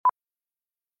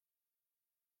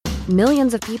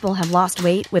Millions of people have lost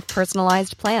weight with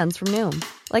personalized plans from Noom.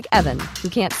 Like Evan, who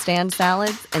can't stand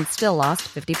salads and still lost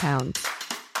 50 pounds.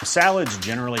 Salads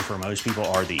generally for most people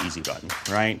are the easy button,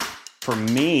 right? For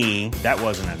me, that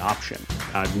wasn't an option.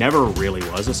 I never really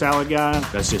was a salad guy.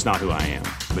 That's just not who I am.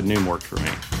 But Noom worked for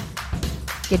me.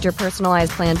 Get your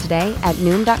personalized plan today at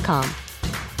Noom.com.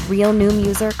 Real Noom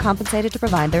user compensated to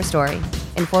provide their story.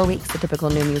 In 4 weeks, the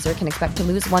typical Noom user can expect to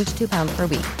lose 1 to 2 pounds per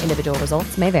week. Individual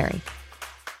results may vary.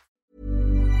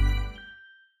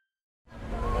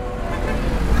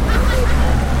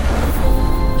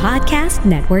 Podcast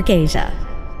Network Asia.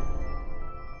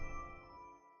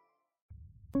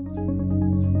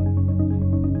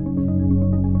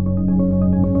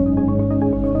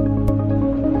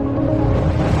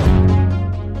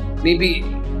 Maybe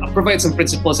provide some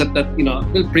principles that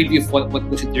will preview what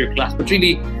goes into your class. But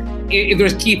really, if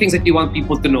there's key things that you want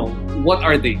people to know, what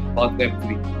are they about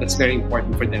Web3? That's very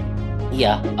important for them.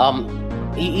 Yeah,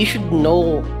 you should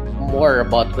know more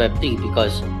about Web3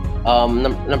 because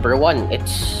number one,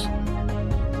 it's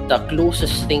the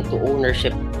closest thing to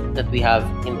ownership that we have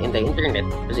in the internet.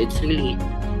 Because it's really,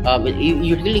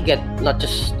 you really get not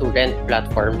just to rent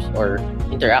platforms or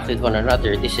interact with one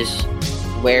another. This is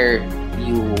where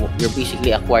you're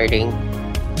basically acquiring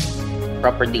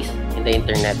properties in the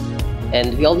internet,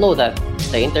 and we all know that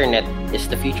the internet is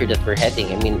the future that we're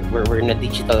heading. I mean, we're in a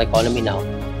digital economy now.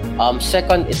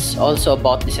 Second, it's also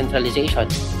about decentralization.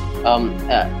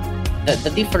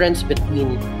 The difference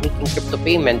between making crypto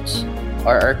payments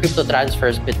or crypto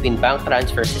transfers between bank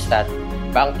transfers is that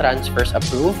bank transfers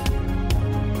approve,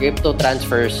 crypto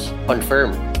transfers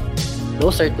confirm.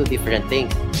 Those are two different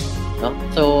things. No?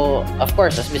 So, of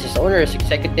course, as business owners,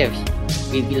 executives,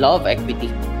 we love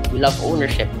equity, we love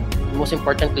ownership. Most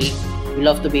importantly, we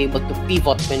love to be able to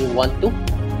pivot when we want to.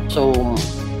 So,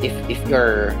 if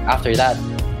you're after that,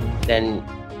 then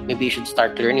maybe you should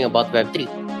start learning about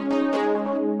Web3.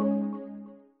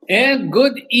 And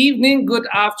good evening, good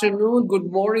afternoon,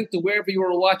 good morning to wherever you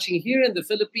are watching here in the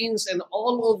Philippines and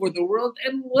all over the world.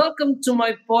 And welcome to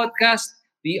my podcast,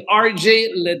 the RJ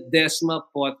Ledesma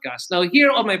podcast. Now, here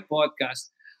on my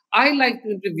podcast, I like to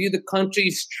interview the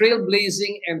country's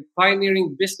trailblazing and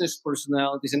pioneering business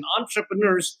personalities and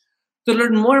entrepreneurs to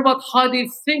learn more about how they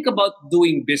think about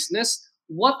doing business.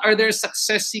 What are their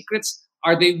success secrets?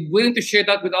 Are they willing to share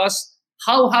that with us?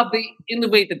 How have they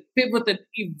innovated, pivoted,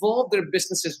 evolved their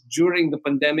businesses during the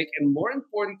pandemic? And more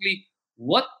importantly,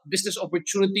 what business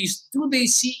opportunities do they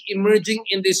see emerging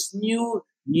in this new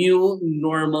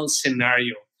normal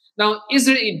scenario? Now, is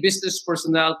there a business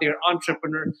personality or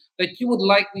entrepreneur that you would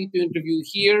like me to interview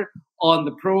here on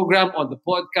the program, on the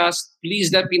podcast?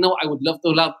 Please let me know. I would love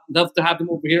to have them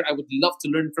over here. I would love to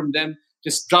learn from them.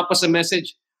 Just drop us a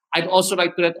message. I'd also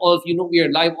like to let all of you know we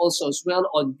are live also as well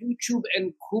on YouTube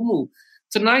and Kumu.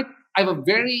 Tonight, I have a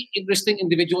very interesting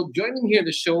individual joining here in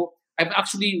the show. I've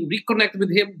actually reconnected with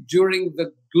him during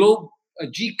the Globe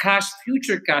Gcash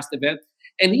Futurecast event.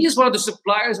 And he is one of the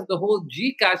suppliers of the whole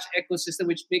Gcash ecosystem,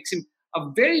 which makes him a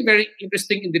very, very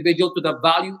interesting individual to the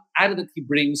value added that he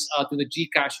brings to the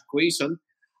Gcash equation.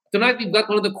 Tonight, we've got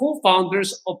one of the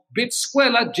co-founders of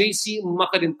Bitskwela, JC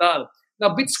Macalintal.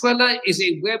 Now, Bitskwela is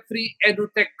a Web3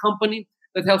 edutech company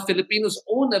that helps Filipinos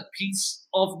own a piece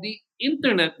of the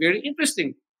internet. Very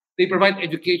interesting. They provide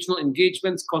educational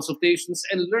engagements, consultations,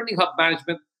 and learning hub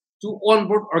management to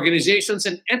onboard organizations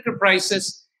and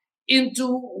enterprises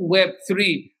into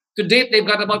Web3. To date, they've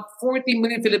got about 40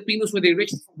 million Filipinos who they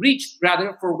reached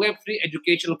for Web3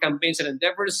 educational campaigns and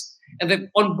endeavors, and they've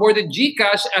onboarded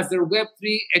Gcash as their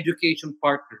Web3 education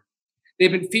partner.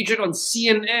 They've been featured on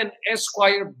CNN,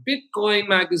 Esquire, Bitcoin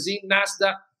Magazine,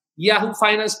 NASDAQ, Yahoo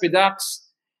Finance, PDAX.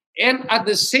 And at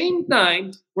the same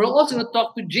time, we're also going to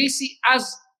talk to JC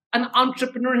as an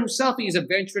entrepreneur himself. He is a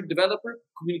venture developer,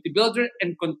 community builder,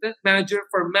 and content manager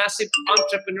for massive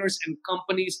entrepreneurs and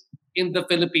companies in the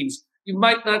Philippines. You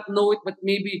might not know it, but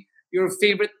maybe your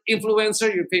favorite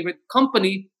influencer, your favorite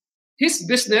company, his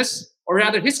business, or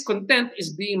rather his content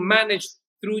is being managed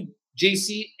through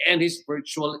JC and his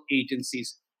virtual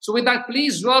agencies. So with that,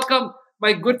 please welcome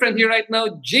my good friend here right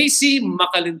now, JC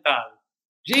Macalintal.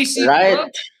 JC,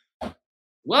 Right.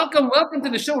 welcome to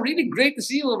the show. Really great to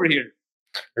see you over here.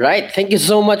 Right. Thank you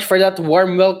so much for that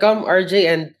warm welcome, RJ.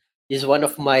 And this is one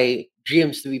of my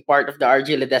dreams to be part of the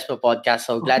RJ Ledesma podcast.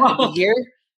 So glad to be here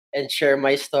and share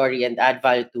my story and add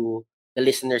value to the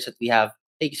listeners that we have.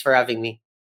 Thanks for having me.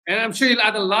 And I'm sure you'll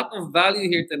add a lot of value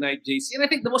here tonight, JC. And I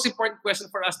think the most important question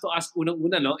for us to ask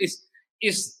una no, is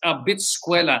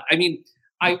Bitskwela. I mean,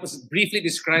 I was briefly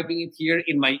describing it here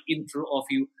in my intro of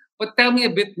you, but tell me a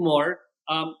bit more.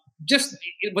 just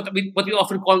what we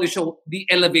often call the show the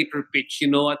elevator pitch. You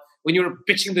know, when you were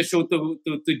pitching the show to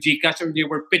Gcash, or you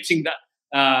were pitching the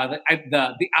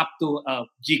app to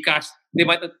Gcash,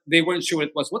 they weren't sure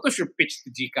it was. What was your pitch to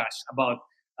Gcash about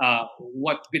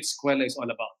what Bitskwela is all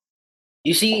about?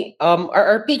 You see,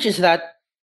 our pitch is that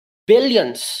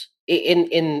billions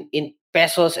in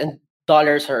pesos and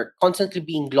dollars are constantly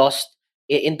being lost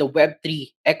in the Web3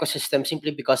 ecosystem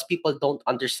simply because people don't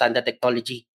understand the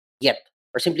technology yet,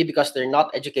 or simply because they're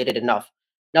not educated enough.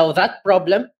 Now, that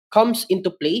problem comes into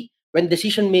play when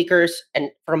decision makers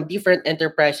and from different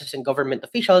enterprises and government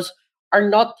officials are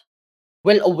not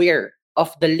well aware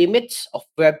of the limits of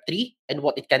Web3 and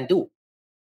what it can do.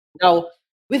 Now,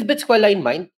 with Bitskwela in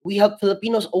mind, we help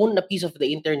Filipinos own a piece of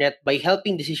the internet by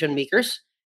helping decision makers,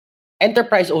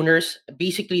 enterprise owners,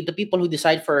 basically the people who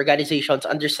decide for organizations,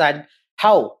 understand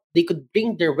how they could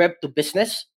bring their Web to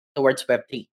business towards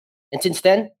Web3. And since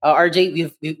then,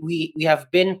 RJ, we have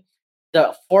been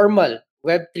the formal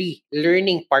Web3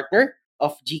 learning partner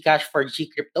of Gcash for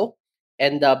G Crypto.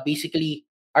 And basically,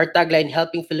 our tagline,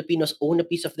 helping Filipinos own a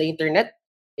piece of the internet,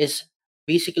 is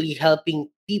basically helping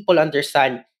people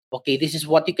understand, okay, this is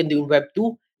what you can do in Web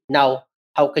 2. Now,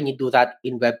 how can you do that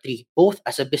in Web3, both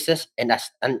as a business and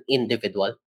as an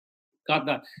individual? Got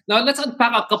that. Now let's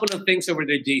unpack a couple of things over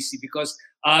there, JC, because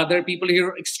there are people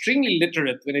here extremely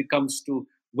literate when it comes to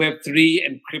Web3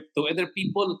 and crypto, and there are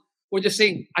people who are just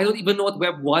saying, "I don't even know what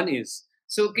Web1 is."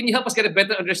 So can you help us get a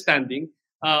better understanding,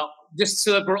 just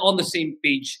so that we're on the same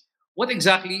page? What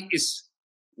exactly is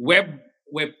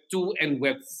Web2, and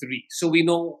Web3? So we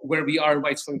know where we are. Why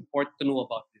it's so important to know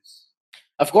about this.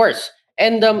 Of course.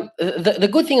 And the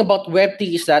good thing about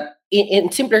Web3 is that,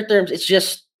 in simpler terms, it's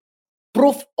just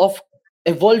proof of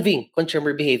evolving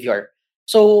consumer behavior.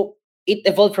 So it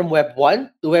evolved from Web 1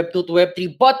 to Web 2 to Web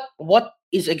 3. But what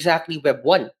is exactly Web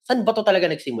 1? Saan ba to talaga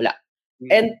nagsimula?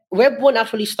 And Web 1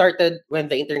 actually started when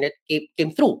the internet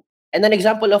came through. And an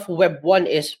example of Web 1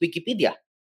 is Wikipedia,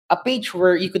 a page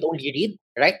where you could only read,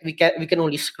 right? We can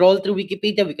only scroll through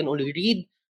Wikipedia, we can only read,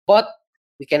 but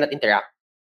we cannot interact,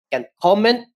 can't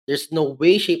comment. There's no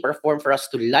way, shape, or form for us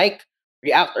to like,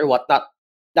 react, or whatnot.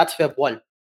 That's Web 1.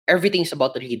 Everything's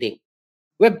about reading.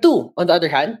 Web 2, on the other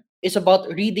hand, is about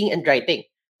reading and writing.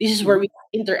 This is where we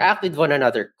interact with one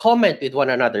another, comment with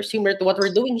one another, similar to what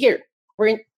we're doing here.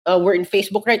 We're in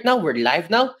Facebook right now. We're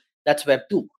live now. That's Web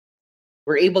 2.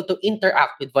 We're able to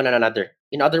interact with one another.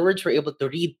 In other words, we're able to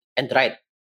read and write.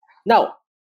 Now,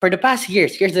 for the past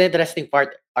years, here's the interesting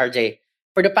part, RJ.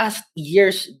 For the past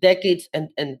years, decades,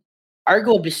 and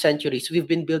arguably centuries, we've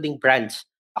been building brands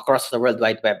across the World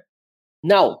Wide Web.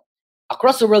 Now,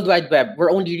 across the World Wide Web,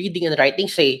 we're only reading and writing.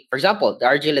 Say, for example, the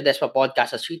RJ Ledesma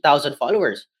podcast has 3,000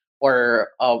 followers, or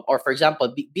for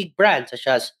example, big brands such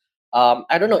as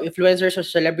I don't know, influencers or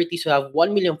celebrities who have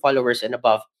 1 million followers and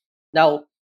above. Now,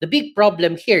 the big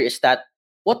problem here is that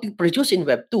what we produce in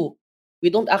Web 2, we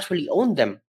don't actually own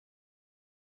them.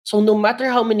 So no matter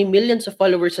how many millions of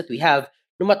followers that we have,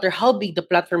 no matter how big the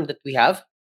platform that we have,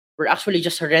 we're actually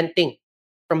just renting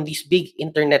from these big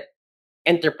internet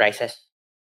enterprises.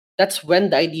 That's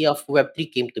when the idea of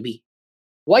Web3 came to be.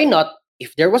 Why not,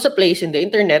 if there was a place in the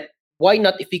internet, why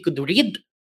not if we could read,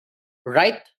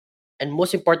 write, and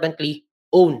most importantly,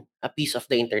 own a piece of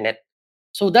the internet?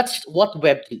 So that's what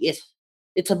Web3 is.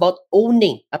 It's about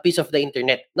owning a piece of the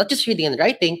internet, not just reading and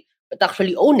writing, but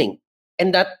actually owning.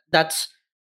 And that's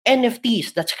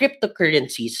NFTs, that's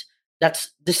cryptocurrencies,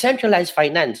 that's decentralized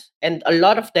finance. And a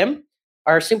lot of them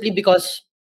are simply because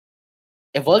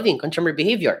evolving consumer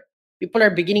behavior. People are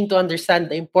beginning to understand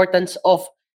the importance of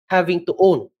having to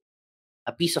own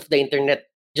a piece of the internet,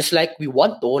 just like we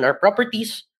want to own our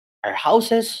properties, our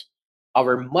houses,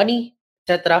 our money,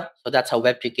 etc. So that's how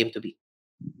Web3 came to be.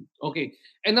 Okay.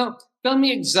 And now tell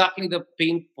me exactly the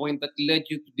pain point that led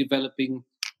you to developing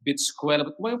Bitskwela.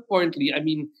 But more importantly, I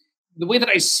mean, the way that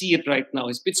I see it right now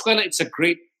is Bitskwela, it's a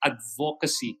great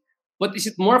advocacy. But is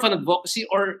it more of an advocacy,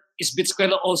 or is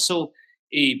Bitskwela also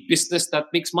a business that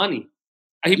makes money?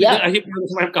 Yeah, I hope you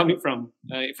understand where I'm coming from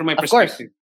my of course. perspective.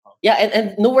 Yeah,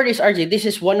 and no worries, RJ. This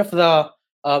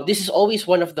is always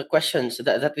one of the questions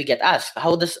that we get asked.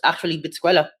 How does actually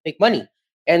Bitskwela make money?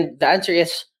 And the answer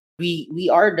is we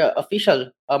are the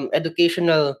official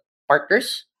educational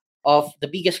partners of the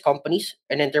biggest companies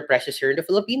and enterprises here in the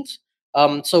Philippines.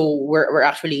 So we're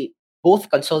actually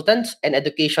both consultants and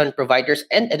education providers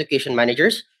and education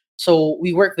managers. So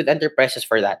we work with enterprises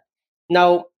for that.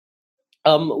 Now,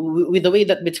 with the way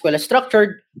that Bitskwell is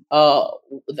structured,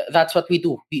 that's what we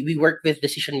do. We work with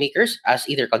decision makers as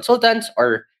either consultants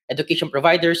or education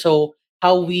providers. So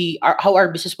how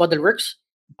our business model works,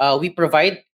 we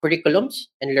provide curriculums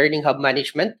and learning hub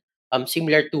management,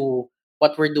 similar to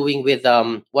what we're doing with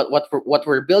what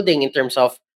we're building in terms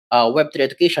of Web3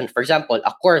 education. For example,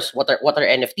 a course, what are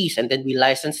NFTs, and then we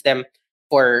license them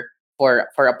for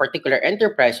for a particular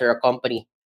enterprise or a company.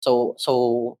 So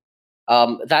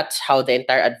that's how the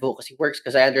entire advocacy works.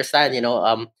 Because I understand,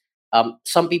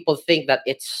 some people think that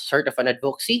it's sort of an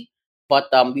advocacy, but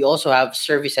we also have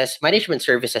services, management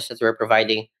services that we're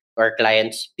providing to our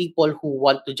clients, people who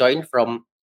want to join from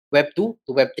Web 2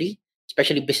 to Web 3,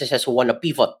 especially businesses who want to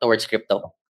pivot towards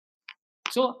crypto.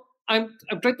 So I'm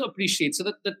trying to appreciate. So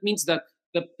that means that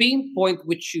the pain point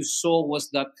which you saw was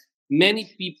that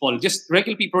many people, just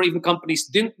regular people or even companies,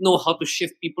 didn't know how to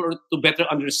shift people or to better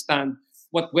understand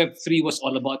what Web 3 was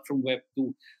all about from Web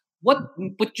 2. What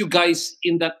put you guys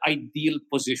in that ideal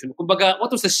position? Kumbaga,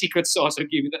 what was the secret sauce or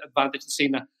gave you the advantage to say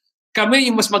na kami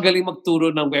yung mas magaling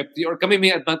magturo ng Web 3 or kami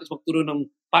may advantage magturo ng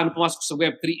paano pumasok sa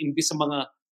Web 3 imbis sa mga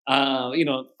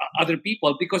other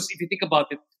people? Because if you think about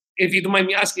it, if you don't mind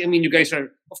me asking, I mean, you guys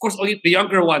are, of course, only the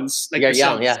younger ones like You're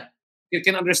young, yourselves. yeah. You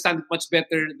can understand it much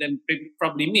better than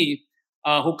probably me,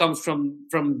 who comes from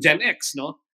Gen X,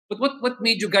 no? But what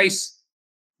made you guys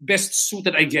best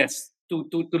suited, I guess, to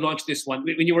launch this one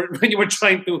when you were when you were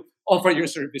trying to offer your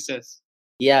services?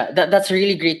 Yeah, that's a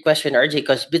really great question, RJ,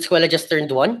 because Bitskwela just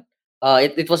turned one.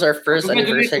 It was our first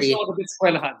Congratulations to anniversary. all the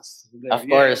Bitskwelahans there. Of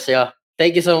course, yeah.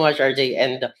 Thank you so much, RJ.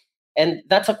 And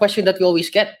that's a question that we always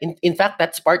get. In fact,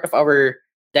 that's part of our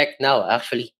deck now,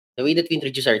 actually, the way that we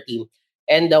introduce our team.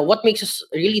 And what makes us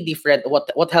really different,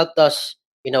 what helped us,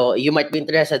 you might be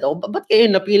interested, oh, ba't kayo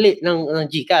napili ng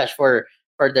GCash for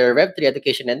the Web3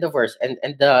 education endeavors? And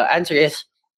the answer is,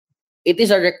 it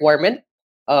is a requirement.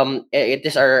 It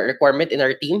is our requirement in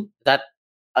our team that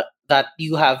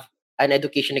you have an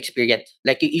education experience.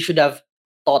 Like you should have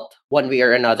taught one way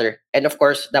or another. And of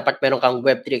course, dapat meron kang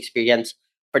Web3 experience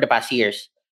for the past years.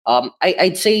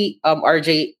 I'd say,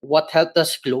 RJ, what helped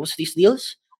us close these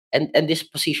deals and this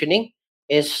positioning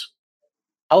is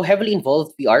how heavily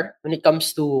involved we are when it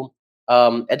comes to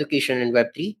education in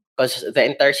Web3. Because the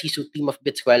entire C-suite team of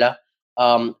Bitskwela,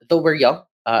 though we're young,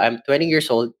 I'm 20 years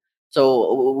old,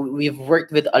 so we've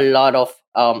worked with a lot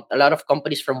of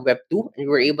companies from Web 2, and we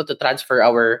were able to transfer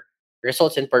our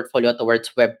results and portfolio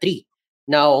towards Web 3.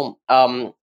 Now,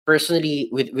 personally,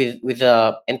 with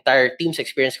the entire team's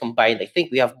experience combined, I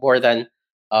think we have more than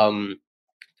um,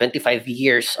 25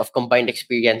 years of combined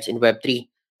experience in Web3,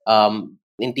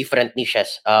 in different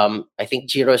niches. I think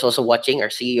Jiro is also watching, our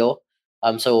CEO.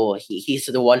 So he's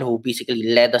the one who basically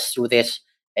led us through this.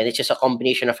 And it's just a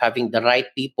combination of having the right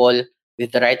people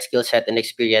with the right skill set and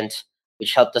experience,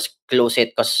 which helped us close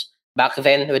it. Because back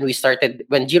then,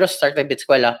 when Jiro started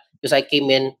Bitskwela, because I came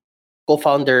in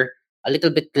co-founder a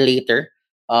little bit later,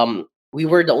 we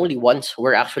were the only ones who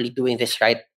were actually doing this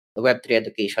right, the Web3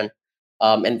 education.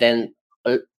 And then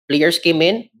players came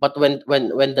in, but when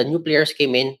the new players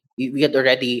came in, we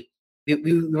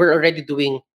were already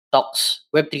doing talks,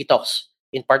 Web3 talks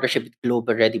in partnership with Globe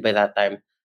already by that time.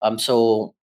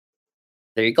 So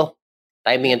there you go,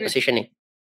 timing and Okay. positioning.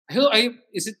 Hello,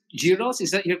 is it Giros?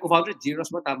 Is that your co-founder? Giros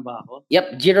ba? Tama ba ako?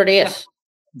 Yep, Jiro Reyes.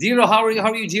 Giro, how are you?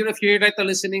 How are you, Giro? If you're right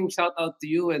listening, shout out to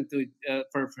you and to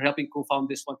for helping co-found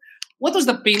this one. What was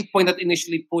the pain point that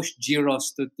initially pushed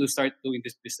Giros to start doing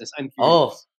this business? I'm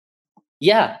Oh, curious.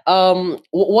 yeah.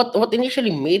 What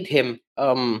initially made him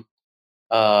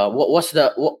what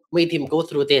made him go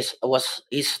through this was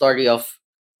his story of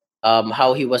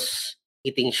how he was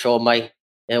eating shomai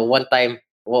one time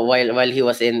while he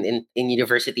was in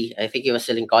university. I think he was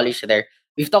still in college there.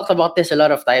 We've talked about this a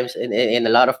lot of times in a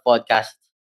lot of podcasts,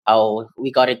 how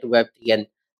we got into Web3. And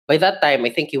by that time, I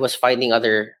think he was finding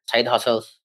other side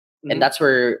hustles. And Mhm. that's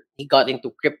where he got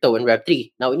into crypto and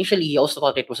Web3. Now, initially, he also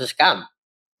thought it was a scam.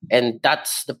 And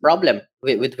that's the problem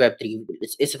with Web3.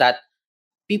 It's that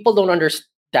people don't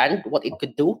understand what it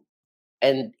could do,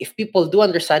 and if people do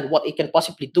understand what it can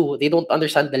possibly do, they don't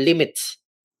understand the limits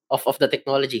of the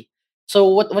technology. So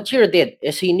what Shiro did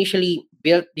is he initially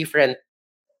built different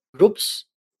groups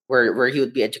where he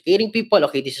would be educating people.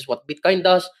 Okay, this is what Bitcoin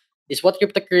does. This is what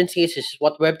cryptocurrency is. This is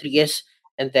what Web3 is.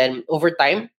 And then over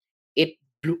time, it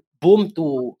boomed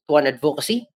to an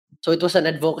advocacy. So it was an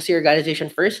advocacy organization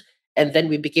first, and then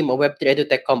we became a Web3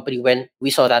 edutech company when we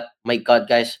saw that, my God,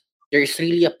 guys, there is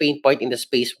really a pain point in the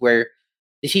space where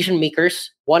decision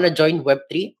makers want to join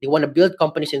Web3. They want to build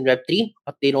companies in Web3,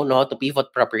 but they don't know how to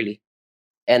pivot properly.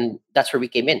 And that's where we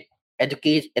came in.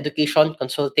 Education,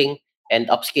 consulting, and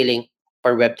upskilling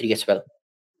for Web3 as well.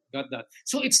 Got that.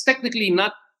 So it's technically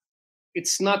not.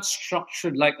 It's not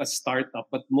structured like a startup,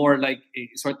 but more like a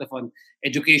sort of an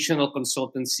educational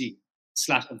consultancy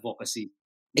slash advocacy.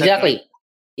 Is that right? Exactly.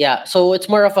 Yeah. So it's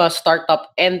more of a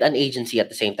startup and an agency at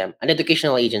the same time, an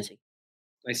educational agency.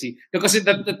 I see. Because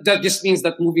that just means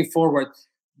that moving forward,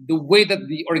 the way that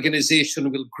the organization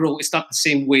will grow is not the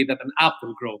same way that an app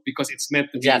will grow, because it's meant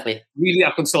to be Exactly. really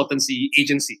a consultancy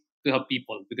agency to help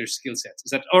people with their skill sets.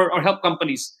 Is that, or help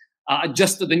companies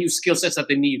adjust to the new skill sets that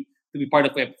they need to be part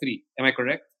of Web3? Am I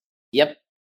correct? Yep.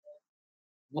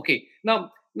 Okay.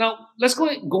 Now let's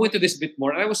go into this a bit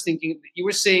more. I was thinking, you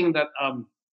were saying that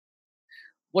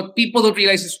what people don't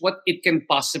realize is what it can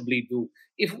possibly do.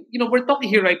 If we're talking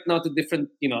here right now to different,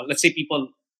 let's say people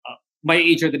my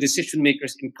age are the decision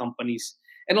makers in companies,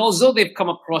 and although they've come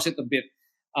across it a bit,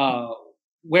 uh,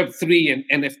 Web3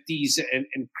 and NFTs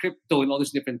and crypto and all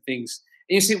those different things,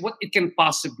 and you see what it can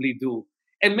possibly do,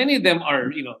 and many of them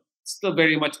are still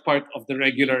very much part of the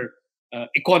regular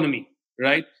economy,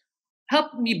 right?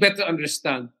 Help me better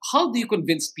understand, how do you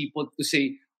convince people to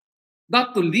say,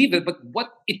 not to leave it, but what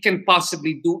it can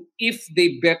possibly do if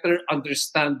they better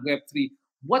understand Web3?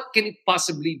 What can it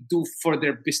possibly do for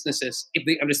their businesses if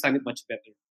they understand it much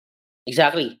better?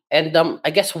 Exactly. And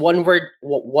I guess one word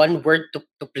to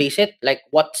place it, like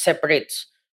what separates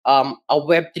a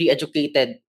Web3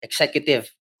 educated executive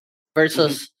Hmm.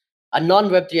 versus a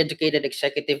non-Web3 educated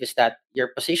executive is that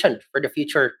you're positioned for the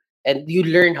future and you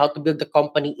learn how to build the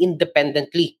company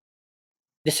independently,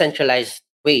 decentralized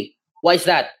way. Why is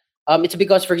that? It's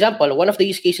because, for example, one of the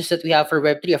use cases that we have for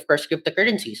Web3, of course,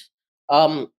 cryptocurrencies.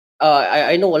 Um,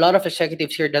 I know a lot of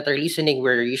executives here that are listening.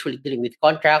 We're usually dealing with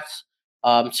contracts,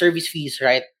 service fees,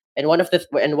 right? And one of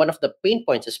the pain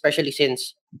points, especially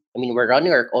since we're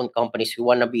running our own companies, we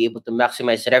want to be able to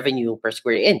maximize revenue per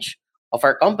square inch of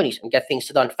our companies and get things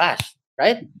done fast,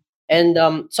 right? And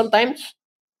sometimes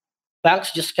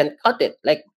banks just can't cut it.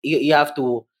 Like you have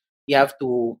to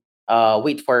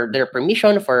wait for their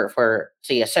permission for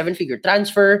say a seven-figure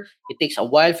transfer. It takes a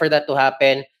while for that to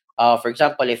happen. For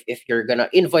example, if you're gonna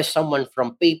invoice someone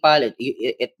from PayPal,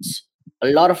 it's a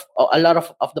lot of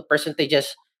the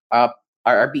percentages uh,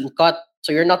 are being cut.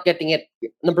 So you're not getting it.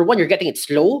 Number one, you're getting it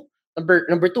slow.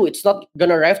 Number two, it's not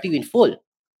gonna arrive to you in full,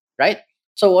 right?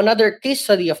 So another case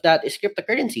study of that is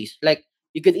cryptocurrencies. Like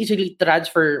you could easily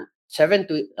transfer seven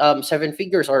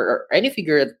figures or any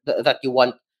figure that you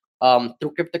want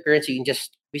through cryptocurrency in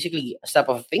just basically a snap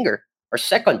of a finger or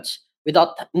seconds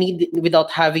without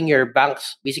having your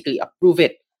banks basically approve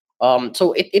it.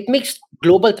 So it makes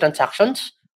global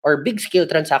transactions or big scale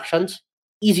transactions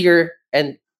easier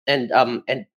and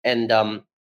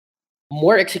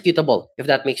more executable, if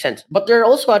that makes sense. But there are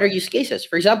also other use cases.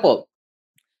 For example,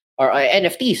 or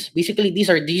NFTs. Basically, these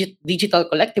are digital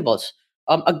collectibles.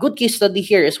 A good case study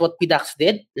here is what PDAX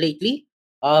did lately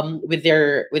with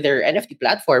their NFT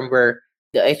platform, where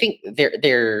I think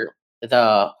the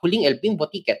Huling El Bimbo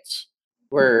tickets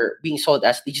were being sold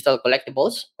as digital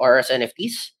collectibles or as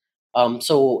NFTs.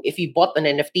 So if you bought an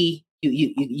NFT,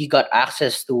 you got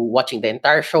access to watching the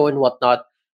entire show and whatnot.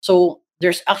 So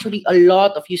there's actually a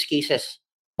lot of use cases.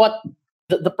 But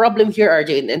the problem here,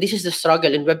 RJ, and this is the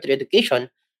struggle in Web3 education,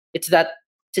 it's that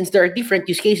since there are different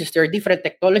use cases, there are different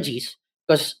technologies.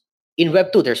 Because in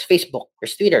Web 2, there's Facebook,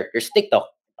 there's Twitter, there's TikTok,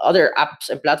 other apps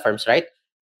and platforms, right?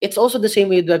 It's also the same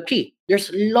with Web 3. There's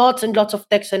lots and lots of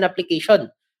text and application.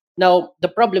 Now, the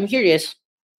problem here is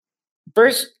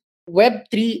first, Web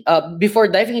 3, before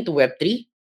diving into Web 3,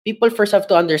 people first have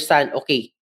to understand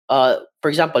okay, for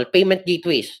example, payment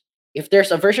gateways. If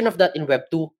there's a version of that in Web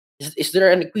 2, is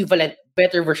there an equivalent,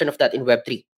 better version of that in Web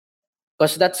 3?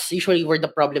 Because that's usually where the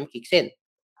problem kicks in.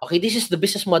 Okay, this is the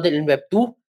business model in Web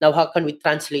 2. Now, how can we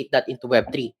translate that into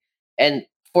Web 3? And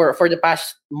for the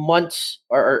past months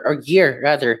or year,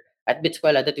 rather, at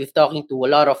Bitskwela, that we've talking to a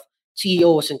lot of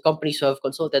CEOs and companies who have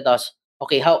consulted us,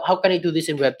 okay, how can I do this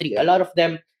in Web 3? A lot of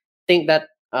them think that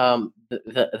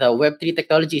the Web 3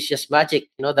 technology is just magic,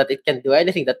 that it can do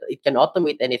anything, that it can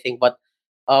automate anything. But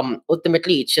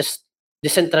ultimately, it's just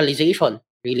decentralization,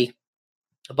 really,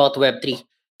 about Web3.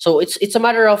 So it's a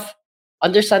matter of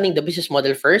understanding the business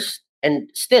model first,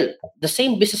 and still the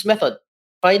same business method,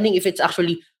 finding if it's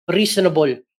actually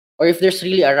reasonable or if there's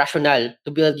really a rationale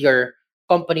to build your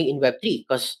company in Web3.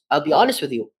 Because I'll be honest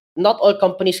with you, not all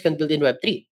companies can build in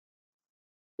Web3.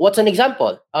 What's an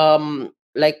example?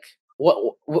 Like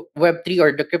Web3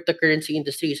 or the cryptocurrency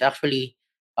industry is actually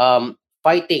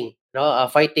fighting,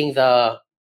 fighting the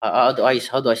how do I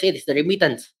say this? The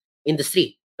remittance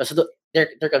industry, because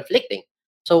they're conflicting.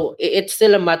 So it's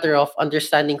still a matter of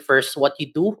understanding first what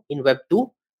you do in Web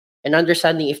 2 and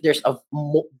understanding if there's a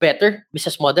better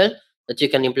business model that you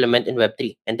can implement in Web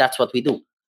 3, and that's what we do.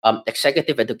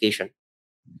 Executive education.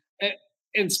 And,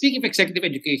 and speaking of executive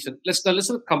education, let's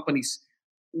look at companies.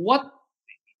 What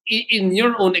in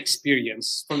your own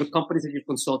experience from the companies that you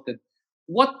consulted,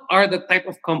 what are the type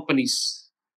of companies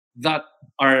that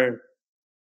are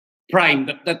prime,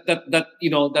 that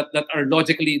that are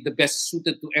logically the best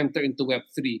suited to enter into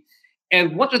Web3,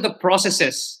 and what are the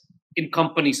processes in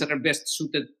companies that are best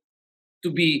suited to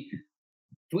be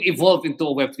to evolve into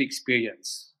a Web3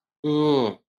 experience?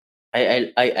 Mm,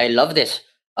 I love this.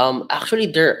 Actually,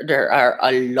 there are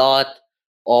a lot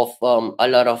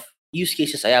of use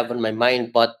cases I have on my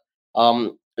mind, but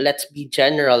let's be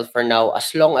general for now.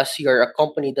 As long as you're a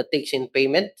company that takes in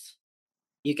payments,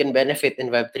 you can benefit in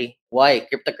Web3. Why?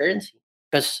 Cryptocurrency.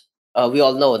 Because we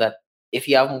all know that if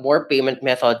you have more payment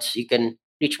methods, you can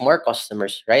reach more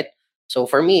customers, right? So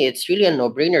for me, it's really a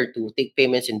no-brainer to take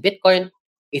payments in Bitcoin,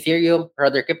 Ethereum, or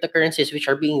other cryptocurrencies, which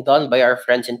are being done by our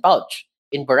friends in Pouch,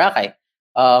 in Boracay.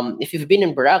 If you've been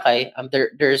in Boracay,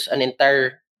 there's an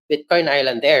entire Bitcoin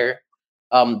island there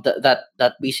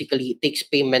that basically takes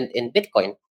payment in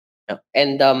Bitcoin.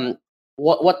 And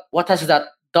what has that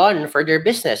done for their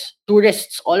business?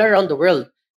 Tourists all around the world,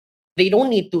 they don't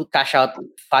need to cash out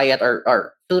fiat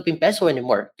or Philippine peso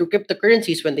anymore. Through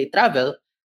cryptocurrencies, when they travel,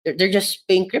 they're just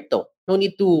paying crypto. No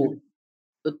need to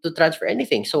transfer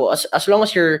anything. So as long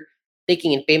as you're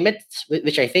taking in payments,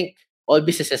 which I think all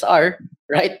businesses are,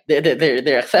 right?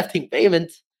 They're accepting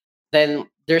payments. Then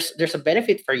there's a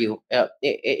benefit for you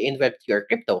in Web3 or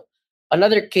crypto.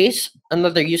 Another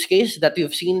use case that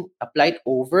we've seen applied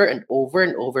over and over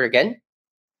and over again.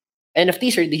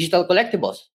 NFTs are digital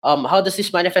collectibles. How does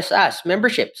this manifest as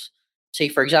memberships? Say,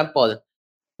 for example,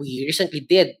 we recently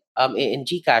did in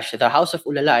Gcash the House of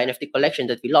Ulala NFT collection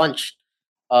that we launched.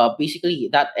 Basically,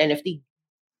 that NFT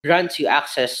grants you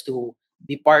access to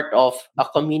be part of a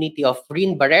community of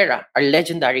Rin Barrera, a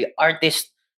legendary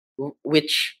artist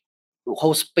which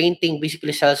whose painting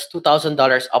basically sells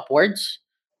 $2,000 upwards.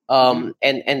 Mhm.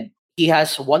 And he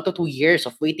has 1 to 2 years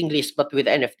of waiting list, but with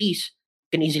NFTs, you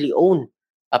can easily own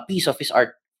a piece of his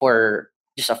art for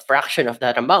just a fraction of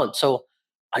that amount. So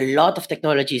a lot of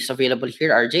technology is available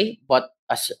here, RJ. But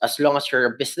as long as you're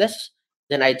a business,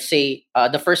 then I'd say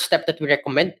the first step that we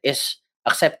recommend is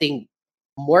accepting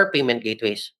more payment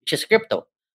gateways, which is crypto.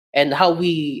 And how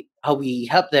we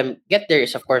help them get there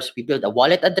is, of course, we build a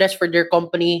wallet address for their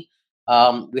company.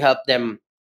 We help them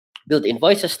build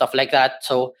invoices, stuff like that.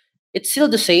 So it's still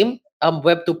the same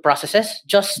Web two processes,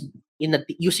 just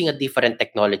using a different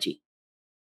technology.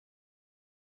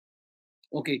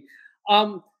 Okay.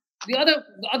 Um, the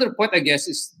other point, I guess,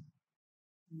 is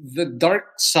the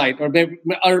dark side, or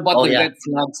about Oh the yeah. red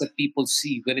flags that people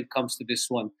see when it comes to this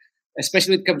one,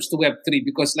 especially when it comes to Web3.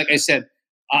 Because, like I said,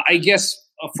 I guess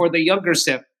for the younger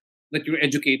set that you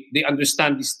educate, they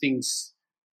understand these things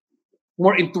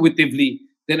more intuitively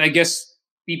than I guess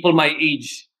people my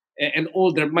age and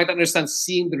older might understand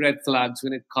seeing the red flags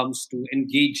when it comes to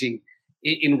engaging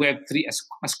in Web3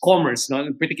 as commerce,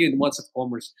 and particularly in the ones of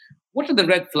commerce. What are the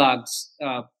red flags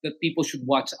that people should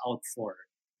watch out for,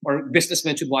 or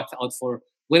businessmen should watch out for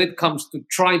when it comes to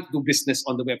trying to do business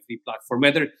on the Web3 platform,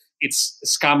 whether it's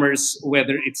scammers,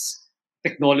 whether it's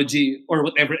technology, or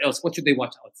whatever else? What should they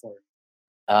watch out for?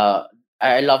 Uh,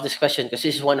 I love this question because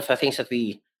this is one of the things that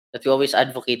we always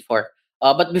advocate for.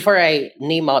 But before I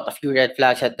name out a few red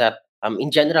flags that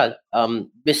in general,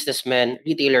 businessmen,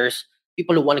 retailers,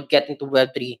 people who want to get into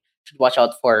Web3 should watch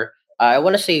out for. I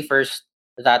want to say first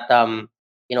that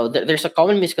there's a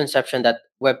common misconception that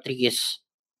Web3 is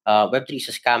a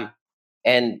scam,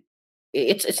 and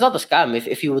it's not a scam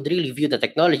if you would really view the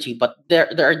technology, but there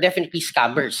are definitely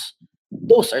scammers.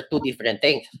 Those are two different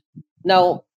things.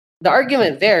 Now, the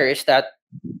argument there is that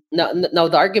now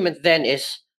the argument then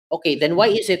is, okay, then why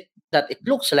is it that it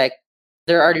looks like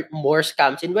there are more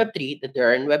scams in Web3 than there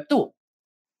are in Web2?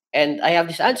 And I have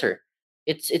this answer.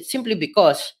 It's simply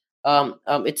because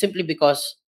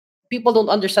people don't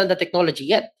understand the technology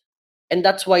yet, and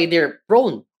that's why they're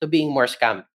prone to being more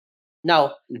scammed.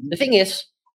 Now, the Mhm. thing is,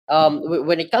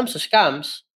 when it comes to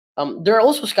scams, there are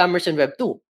also scammers in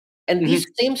Web2, and these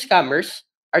Mhm. same scammers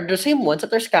are the same ones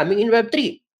that are scamming in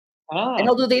Web3. And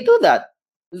how Ah. do they do that?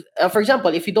 For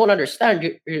example, if you don't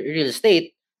understand real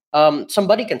estate,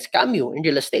 somebody can scam you in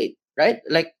real estate, right?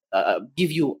 Like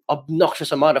give you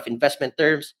obnoxious amount of investment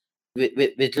terms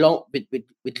with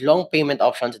long payment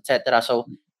options, etc. So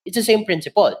it's the same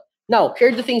principle. Now, here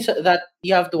are the things that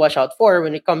you have to watch out for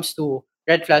when it comes to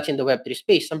red flags in the Web3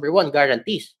 space. Number one,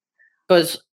 guarantees.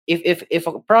 Because if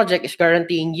a project is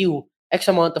guaranteeing you X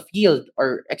amount of yield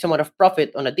or X amount of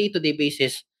profit on a day-to-day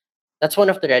basis, that's one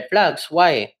of the red flags.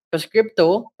 Why? Because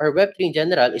crypto or Web3 in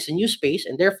general is a new space,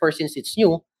 and therefore, since it's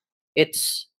new,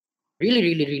 it's really,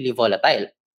 really, really volatile.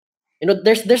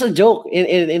 there's a joke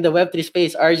in the Web3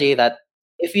 space, RJ, that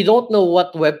if you don't know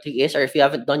what Web3 is, or if you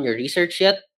haven't done your research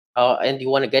yet, and you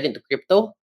want to get into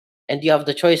crypto, and you have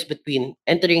the choice between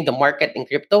entering the market in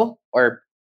crypto or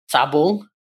sabong,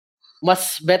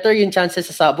 mas better yung chances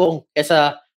sa sabong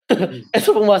kesa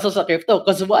kesa pumasok sa crypto.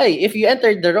 Because why? If you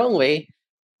entered the wrong way,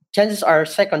 chances are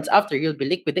seconds after you'll be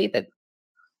liquidated.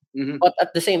 Mm-hmm. But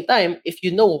at the same time, if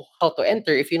you know how to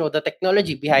enter, if you know the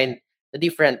technology behind the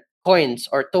different coins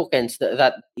or tokens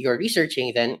that you're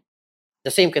researching, then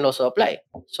the same can also apply.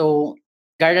 So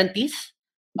guarantees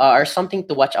are something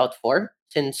to watch out for,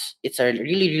 since it's a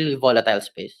really, really volatile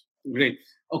space. Great.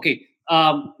 Okay.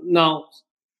 Now,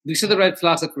 these are the red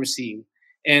flags that we're seeing,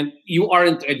 and you are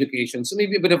into education, so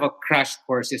maybe a bit of a crash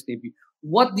course. Yes, maybe.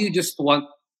 What do you just want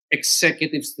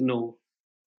executives to know,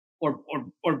 or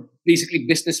basically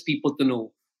business people to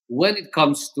know when it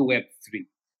comes to Web3?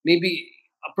 Maybe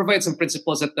provide some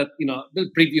principles that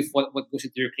they'll preview what goes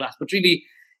into your class, but really,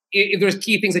 if there's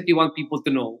key things that you want people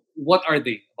to know, what are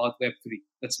they about Web3?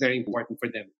 That's very important for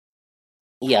them.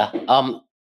 Yeah.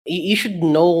 You should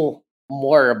know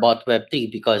more about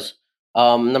Web3 because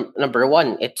number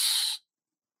one, it's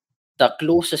the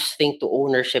closest thing to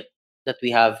ownership that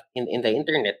we have in the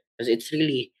internet, because it's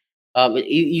really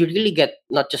you really get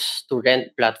not just to rent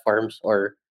platforms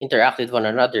or interact with one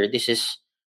another. This is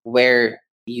where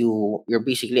you're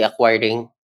basically acquiring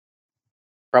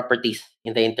properties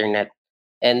in the internet.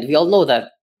 And we all know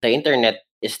that the internet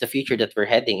is the future that we're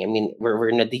heading. I mean, we're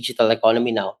in a digital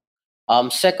economy now.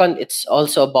 Second, it's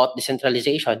also about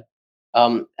decentralization.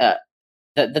 Um, uh,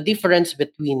 the difference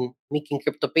between making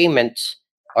crypto payments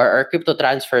or crypto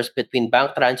transfers between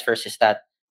bank transfers is that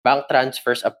bank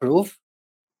transfers approve,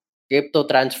 crypto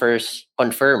transfers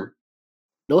confirm.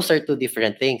 Those are two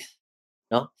different things.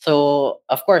 No? So,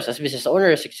 of course, as business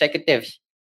owners, executives,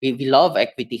 we love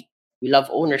equity. We love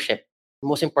ownership.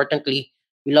 Most importantly,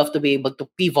 we love to be able to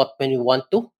pivot when we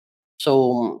want to.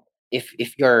 So,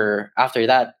 if you're after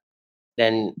that,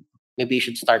 then maybe you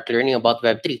should start learning about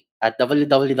Web3 at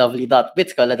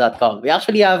www.bitskwela.com. We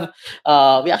actually have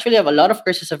a lot of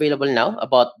courses available now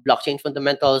about blockchain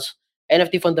fundamentals,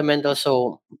 NFT fundamentals.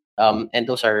 So, and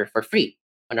those are for free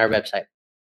on our website.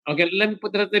 Okay, let me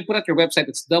put out your website.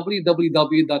 It's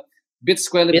www.bitskwela,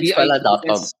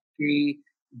 Bitskwela.com.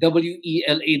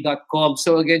 bitskwela.com.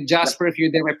 So again, Jasper, if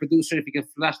you're there, my producer, if you can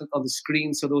flash that on the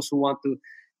screen, so those who want to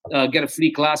get a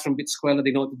free class from Bitskwela, they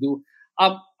know what to do.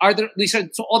 Are there these are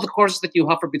so all the courses that you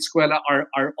have for Bitskwela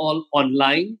are all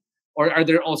online, or are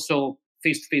there also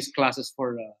face-to-face classes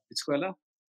for Bitskwela?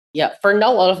 Yeah, for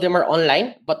now, all of them are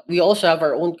online, but we also have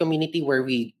our own community where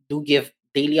we do give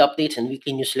daily updates and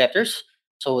weekly newsletters.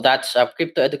 So that's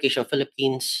Crypto Education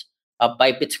Philippines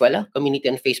by Bitskwela community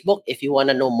on Facebook. If you want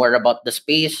to know more about the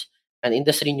space and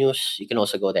industry news, you can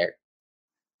also go there.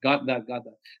 Got that. Got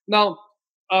that. Now,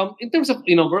 in terms of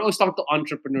we're always talking to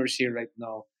entrepreneurs here right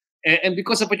now, and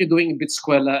because of what you're doing in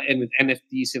Bitskwela and with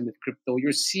NFTs and with crypto,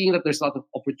 you're seeing that there's a lot of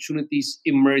opportunities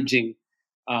emerging,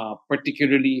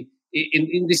 particularly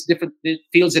in these different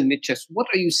fields and niches. What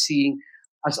are you seeing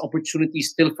as opportunities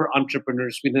still for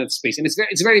entrepreneurs within that space? And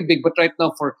it's very big, but right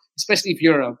now, for especially if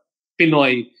you're a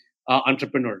Pinoy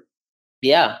entrepreneur.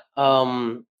 Yeah.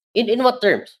 In what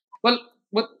terms? Well,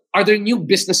 what are there new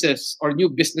businesses or new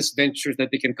business ventures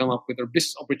that they can come up with, or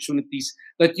business opportunities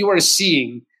that you are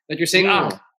seeing that you're saying,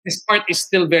 Mm. this part is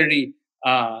still very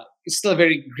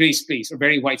gray space or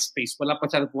very white space. Wala pa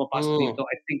masyadong pumapasok Mm. dito.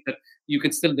 I think that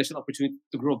there's an opportunity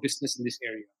to grow business in this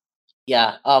area.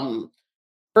 Yeah.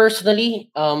 Personally,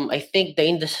 I think the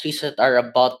industries that are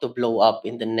about to blow up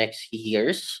in the next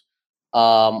years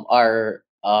are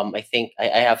I think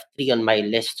I have three on my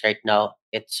list right now.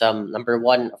 It's number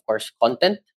one, of course,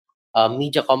 content,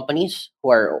 media companies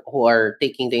who are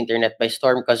taking the internet by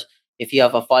storm. Because if you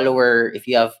have a follower, if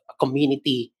you have a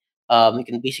community, you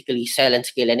can basically sell and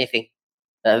scale anything.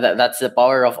 That's the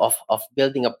power of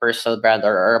building a personal brand,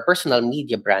 or a personal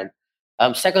media brand.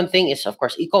 Second thing is, of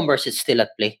course, e-commerce is still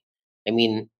at play. I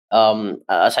mean,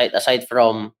 aside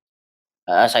from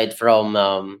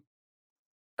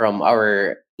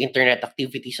our internet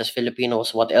activities as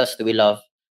Filipinos, what else do we love?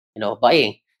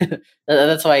 Buying.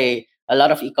 That's why a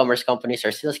lot of e-commerce companies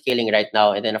are still scaling right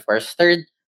now. And then, of course, third,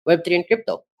 Web3 and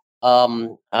crypto.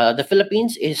 The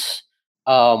Philippines is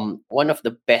one of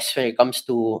the best when it comes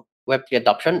to Web3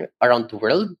 adoption around the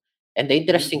world. And the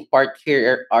interesting part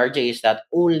here, RJ, is that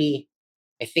I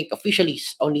think officially,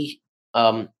 only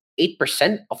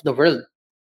 8% of the world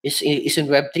is in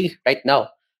Web3 right now.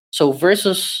 So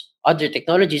versus other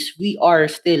technologies, we are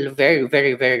still very,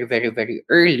 very, very, very, very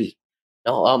early.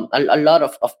 A lot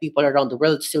of people around the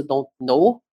world still don't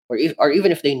know or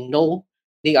even if they know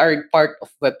they aren't part of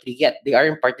Web3 yet, they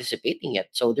aren't participating yet.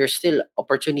 So there's still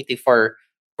opportunity for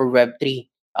Web3,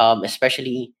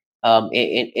 especially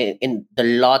in the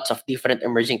lots of different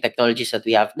emerging technologies that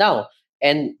we have now.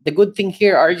 And the good thing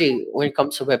here, RJ, when it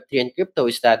comes to Web3 and crypto,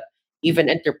 is that even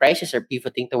enterprises are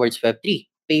pivoting towards Web3.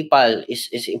 PayPal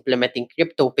is implementing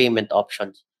crypto payment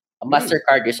options. Mm.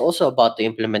 MasterCard is also about to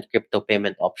implement crypto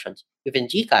payment options. Even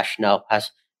Gcash now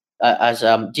has as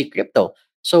Gcrypto.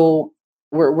 So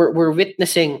we're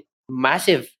witnessing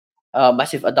massive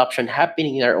adoption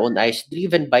happening in our own eyes,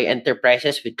 driven by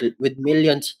enterprises with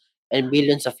millions and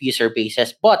millions of user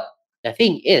bases. But the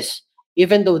thing is,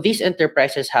 even though these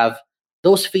enterprises have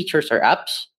those features or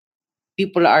apps,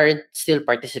 people aren't still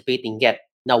participating yet.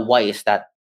 Now, why is that?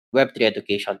 Web3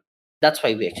 education. That's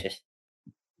why we exist.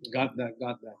 Got that.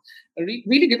 Got that.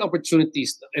 Really good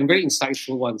opportunities and very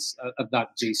insightful ones at that,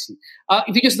 JC.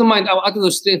 If you just don't mind, out of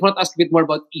those, I want to ask a bit more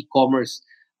about e-commerce.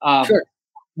 Um, Sure.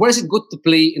 where is it good to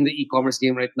play in the e-commerce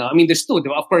game right now? I mean, there's two.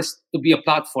 Of course, to be a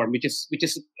platform, which is a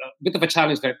bit of a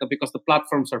challenge right now because the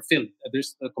platforms are filled.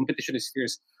 There's the competition is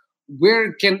fierce.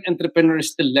 Where can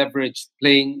entrepreneurs still leverage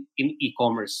playing in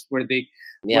e-commerce, where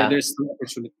Yeah. there's still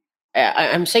opportunity?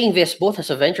 I'm saying this both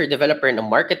as a venture developer and a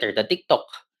marketer. The TikTok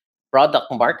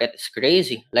product market is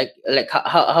crazy. Like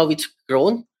how it's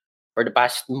grown for the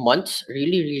past months,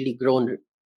 really grown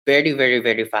very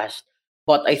fast.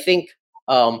 But I think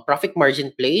profit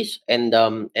margin plays and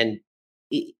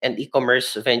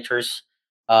e-commerce ventures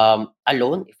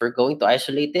alone, if we're going to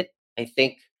isolate it, I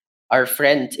think our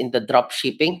friends in the drop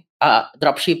shipping,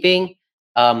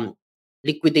 um,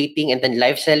 liquidating and then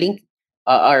live selling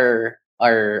are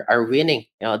winning.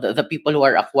 The people who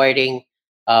are acquiring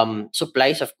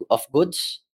supplies of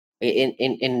goods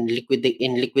in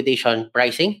liquidation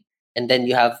pricing, and then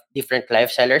you have different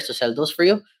live sellers to sell those for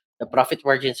you. The profit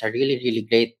margins are really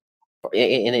great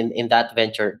in that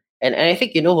venture, and I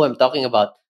think you know who I'm talking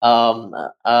about.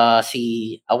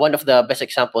 See, one of the best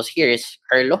examples here is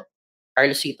Carlosito.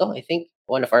 I think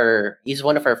he's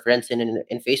one of our friends in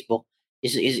Facebook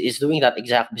is doing that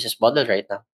exact business model right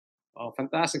now. Oh,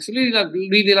 fantastic. So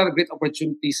really a lot of great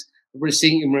opportunities we're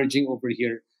seeing emerging over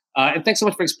here. And thanks so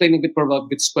much for explaining a bit more about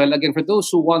Bitskwela. Again, for those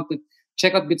who want to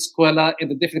check out Bitskwela and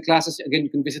the different classes, again, you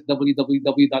can visit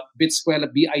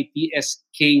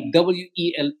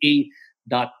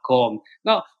www.bitskwela.com.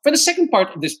 Now, for the second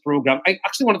part of this program, I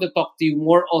actually wanted to talk to you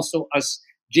more also as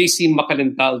JC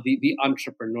Macalintal, the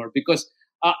entrepreneur, because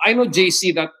I know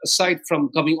JC that aside from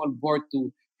coming on board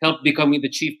to help becoming the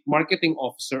chief marketing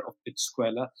officer of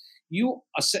Bitskwela, you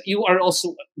are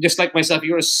also just like myself.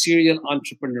 You're a serial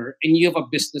entrepreneur, and you have a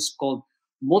business called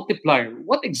Multiplier.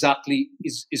 What exactly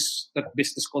is that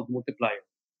business called Multiplier?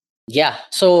 Yeah.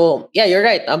 So yeah, you're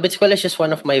right. Bitskwela is just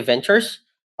one of my ventures.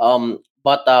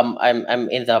 But I'm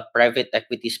in the private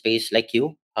equity space like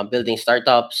you. I'm building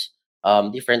startups,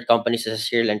 different companies as a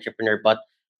serial entrepreneur. But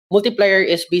Multiplier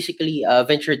is basically a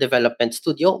venture development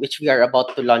studio, which we are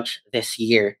about to launch this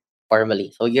year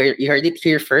formally. So you heard it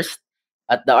here first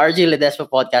at the RJ Ledesma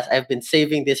podcast. I've been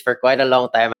saving this for quite a long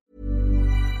time.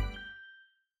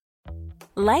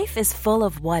 Life is full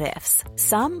of what ifs.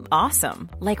 Some awesome,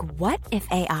 like what if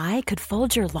AI could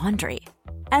fold your laundry?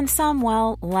 And some,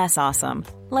 well, less awesome,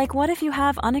 like what if you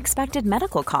have unexpected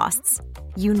medical costs?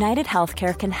 United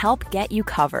Healthcare can help get you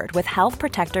covered with Health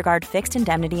Protector Guard fixed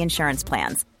indemnity insurance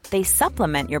plans. They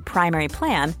supplement your primary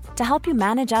plan to help you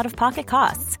manage out of pocket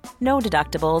costs. No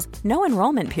deductibles, no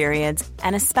enrollment periods,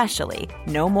 and especially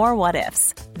no more what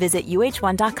ifs. Visit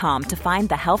uh1.com to find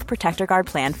the Health Protector Guard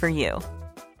plan for you.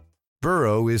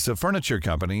 Burrow is a furniture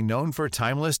company known for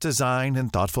timeless design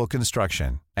and thoughtful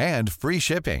construction, and free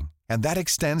shipping, and that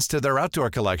extends to their outdoor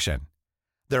collection.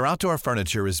 Their outdoor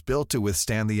furniture is built to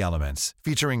withstand the elements,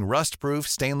 featuring rust-proof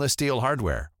stainless steel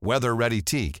hardware, weather-ready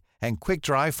teak, and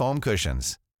quick-dry foam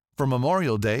cushions. For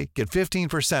Memorial Day, get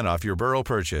 15% off your Burrow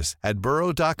purchase at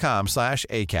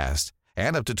burrow.com/acast,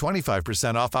 and up to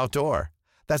 25% off outdoor.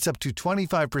 That's up to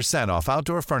 25% off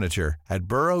outdoor furniture at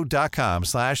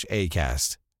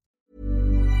burrow.com/acast.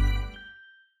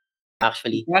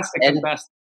 Actually, Fantastic, and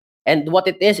fantastic. And what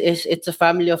it is it's a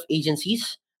family of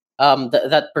agencies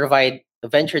that provide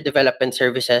venture development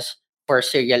services for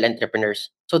serial entrepreneurs.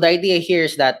 So the idea here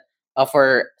is that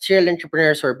for serial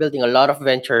entrepreneurs who are building a lot of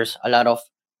ventures, a lot of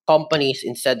companies,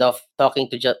 instead of talking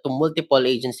to multiple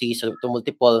agencies or to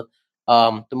multiple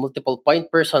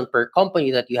point person per company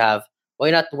that you have,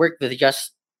 why not work with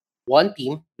just one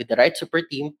team with the right super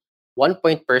team, one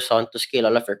point person to scale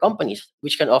all of your companies,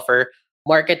 which can offer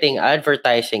marketing,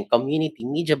 advertising, community,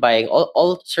 media buying,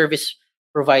 all service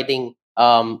providing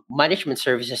management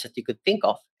services that you could think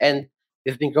of. And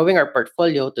we've been growing our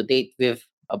portfolio to date with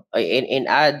in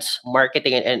ads,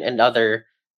 marketing, and other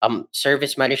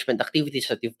service management activities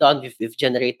that we've done. We've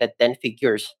generated 10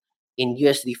 figures in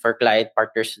USD for client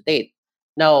partners to date.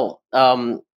 Now,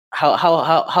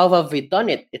 how have we done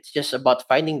it? It's just about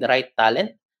finding the right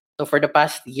talent. So for the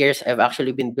past years, I've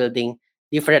actually been building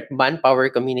different manpower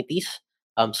communities,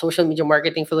 social media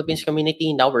marketing Philippines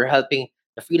community. Now we're helping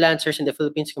the freelancers in the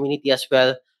Philippines community as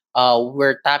well.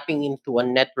 We're tapping into a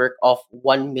network of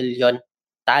 1 million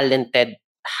talented,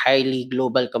 highly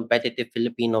global competitive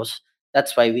Filipinos.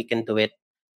 That's why we can do it.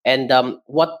 And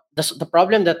what the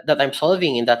problem that I'm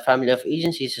solving in that family of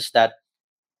agencies is that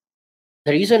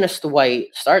the reason as to why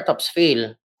startups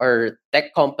fail or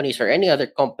tech companies or any other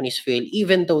companies fail,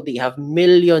 even though they have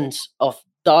millions of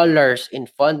dollars in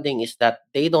funding, is that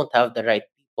they don't have the right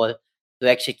people to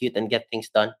execute and get things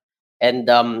done. And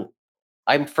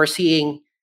I'm foreseeing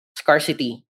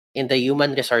scarcity in the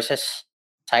human resources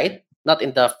side, not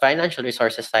in the financial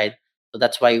resources side. So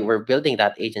that's why we're building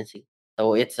that agency.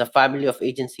 So it's a family of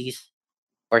agencies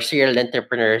for serial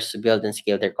entrepreneurs to build and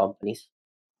scale their companies.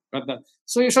 Got that.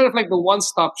 So you're sort of like the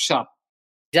one-stop shop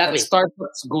that Exactly.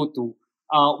 startups go to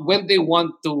when they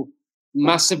want to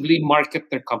massively market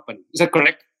their company. Is that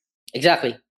correct?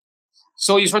 Exactly.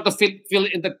 So you sort of fill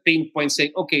in the pain point,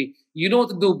 saying, okay, you know what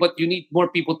to do, but you need more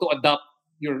people to adopt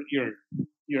your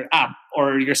app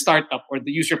or your startup or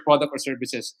the use your product or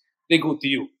services. They go to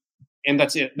you, and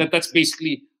that's it. That's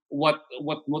basically what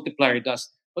Multiplier does.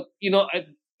 But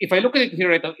if I look at it here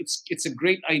right now, it's a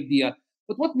great idea.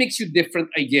 But what makes you different,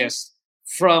 I guess,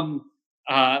 from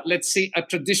let's say a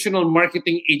traditional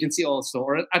marketing agency also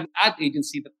or an ad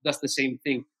agency that does the same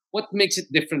thing? What makes it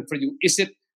different for you? Is it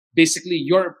basically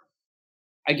your,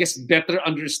 I guess, better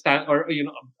understand or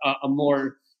a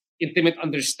more intimate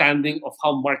understanding of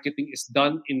how marketing is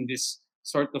done in this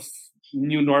sort of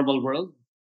new normal world?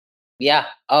 Yeah.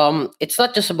 It's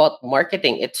not just about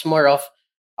marketing. It's more of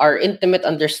our intimate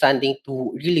understanding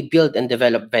to really build and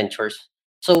develop ventures.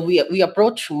 So we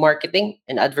approach marketing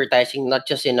and advertising not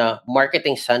just in a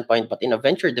marketing standpoint, but in a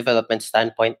venture development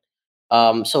standpoint.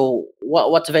 So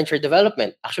what's venture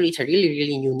development? Actually, it's a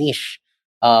really new niche.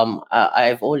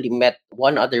 I've only met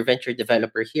one other venture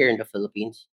developer here in the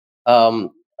Philippines.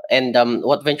 Um, and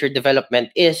what venture development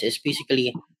is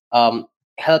basically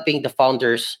helping the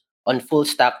founders on full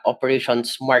stack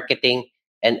operations, marketing,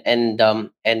 and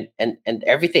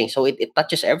everything. So it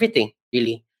touches everything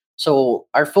really. So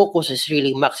our focus is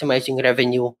really maximizing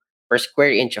revenue per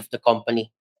square inch of the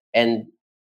company, and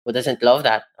who doesn't love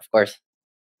that, of course?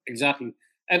 Exactly.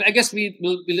 And I guess we'll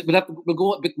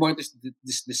go a bit more into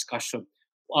this discussion.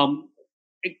 Um,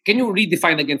 can you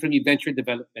redefine again for me venture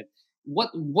development? What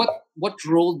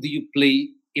role do you play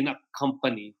in a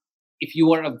company if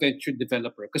you are a venture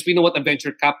developer? Because we know what a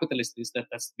venture capitalist is.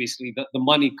 That's basically the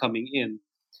money coming in.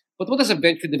 But what does a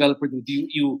venture developer do? Do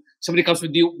you somebody comes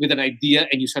with you with an idea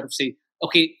and you sort of say,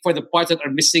 okay, for the parts that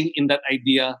are missing in that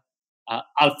idea,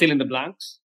 I'll fill in the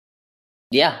blanks.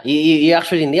 Yeah, you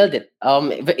actually nailed it.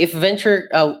 If venture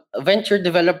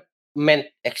development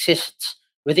exists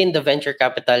within the venture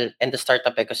capital and the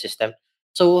startup ecosystem,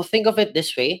 so think of it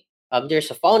this way: there's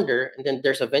a founder, and then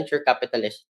there's a venture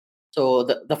capitalist. So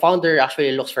the founder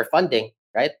actually looks for funding,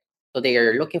 right? So they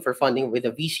are looking for funding with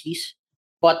the VCs,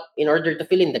 but in order to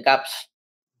fill in the gaps,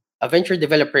 a venture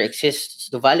developer exists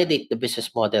to validate the business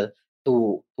model,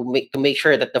 to make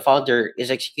sure that the founder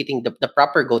is executing the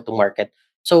proper go to market.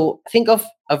 So think of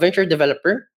a venture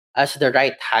developer as the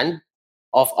right hand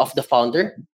of the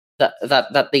founder,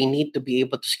 that they need to be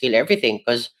able to scale everything,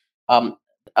 because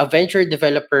a venture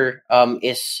developer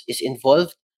is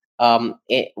involved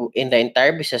in the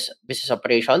entire business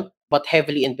operation, but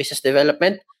heavily in business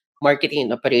development, marketing,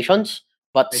 and operations.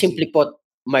 But I see. simply put,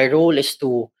 my role is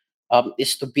to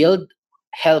build,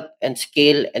 help, and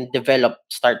scale and develop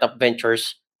startup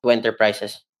ventures to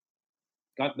enterprises.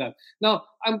 Got that. Now,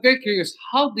 I'm very curious.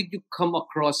 How did you come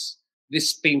across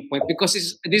this pain point? Because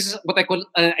this is what I call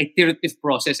an iterative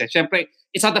process. Eh. Siyempre,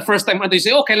 it's not the first time you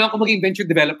say, oh, kailangan ko maging venture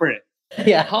developer. Eh.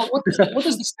 Yeah. What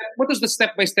is the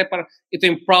step by step? Parang ito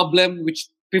yung problem which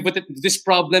pivoted to this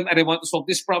problem and I want to solve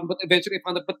this problem, but eventually I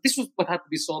found out, but this was what had to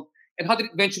be solved. And how did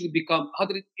it eventually become? How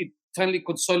did it finally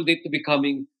consolidate to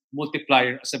becoming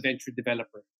Multiplier as a venture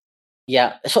developer?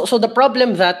 Yeah. So the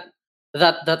problem that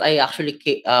I actually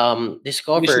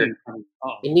discovered Initially.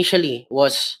 Oh. initially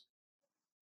was,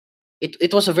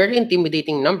 it was a very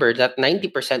intimidating number that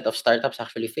 90% of startups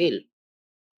actually fail.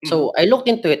 Mhm. So I looked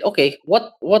into it. Okay,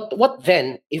 what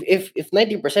then, if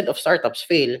 90% of startups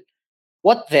fail,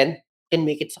 what then can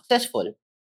make it successful?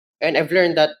 And I've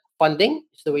learned that funding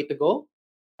is the way to go.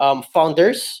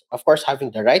 Founders, of course, having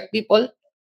the right people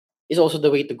is also the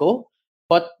way to go.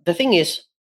 But the thing is,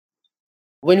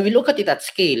 when we look at it at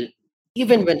scale,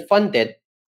 even when funded,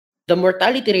 the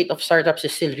mortality rate of startups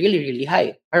is still really, really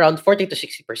high, around 40 to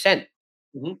 60%.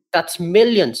 Mhm. That's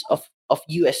millions of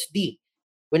USD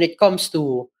when it comes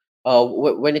to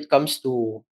when it comes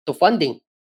to funding.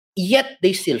 Yet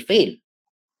they still fail.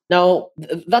 Now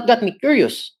that got me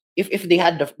curious. If they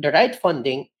had the right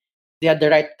funding, they had the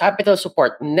right capital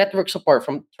support, network support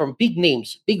from big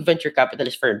names, big venture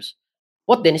capitalist firms.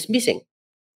 What then is missing?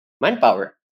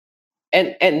 Manpower.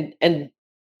 And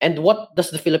what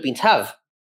does the Philippines have?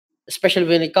 Especially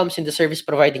when it comes in the service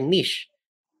providing niche.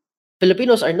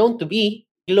 Filipinos are known to be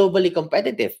globally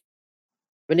competitive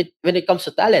when it comes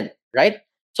to talent, right?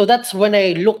 So that's when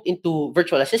I looked into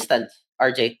virtual assistants,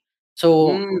 RJ.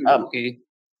 So Okay.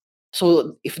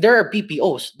 so if there are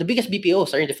BPOs, the biggest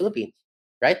BPOs are in the Philippines,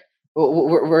 right?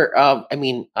 I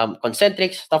mean,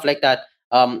 concentrics, stuff like that.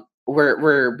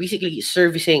 We're basically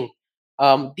servicing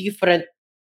different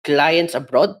clients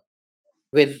abroad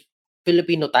with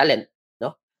Filipino talent,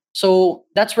 no? So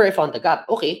that's where I found the gap.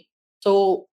 Okay,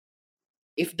 so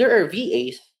if there are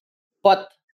VAs, but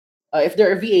if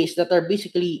there are VAs that are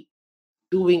basically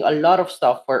doing a lot of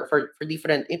stuff for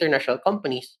different international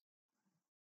companies,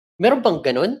 meron bang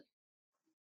ganun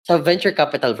sa venture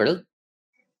capital world?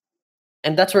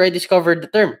 And that's where I discovered the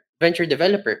term venture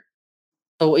developer.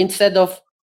 So instead of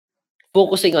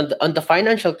focusing on the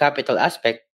financial capital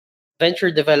aspect,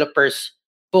 venture developers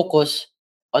focus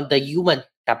on the human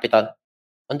capital,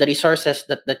 on the resources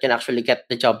that can actually get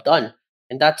the job done.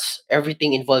 And that's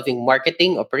everything involving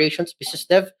marketing, operations, business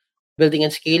dev, building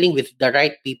and scaling with the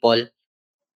right people.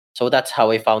 So that's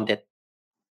how I found it.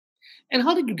 And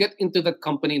how did you get into that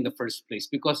company in the first place?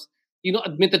 Because,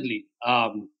 admittedly,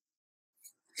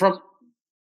 from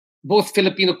both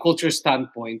Filipino culture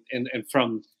standpoint and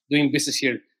from doing business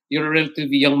here, you're a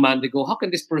relatively young man. They go, how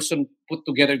can this person put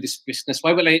together this business?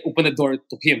 Why will I open the door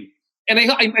to him? And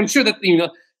I'm sure that,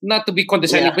 not to be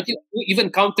condescending, Yeah, but you even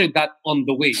encountered that on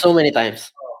the way. so many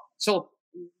times. So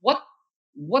what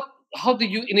what how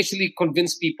did you initially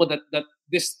convince people that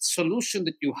this solution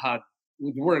that you had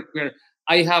would work? Where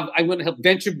I'm going to help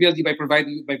venture build you by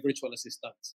providing you by virtual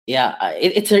assistants. Yeah,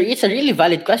 it's a really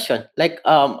valid question. Like,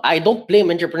 I don't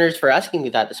blame entrepreneurs for asking me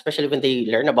that, especially when they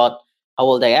learn about how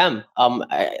old I am.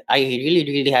 I really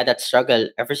really had that struggle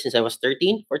ever since I was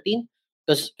 13, 14,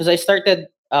 because I started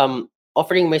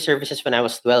offering my services when I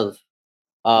was 12.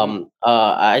 Mm.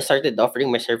 I started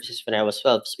offering my services when I was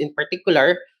 12. In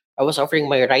particular, I was offering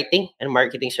my writing and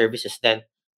marketing services then,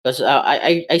 because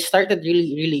I started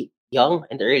really really young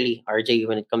and early, RJ,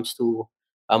 when it comes to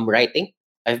writing.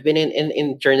 I've been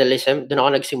in journalism. Doon ako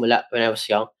nagsimula when I was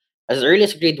young. As early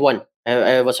as grade 1,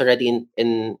 I was already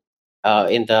in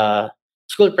the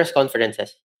school press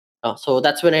conferences. So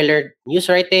that's when I learned news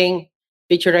writing,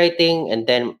 feature writing, and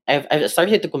then I've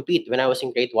started to compete when I was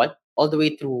in grade 1 all the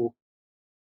way through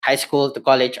high school to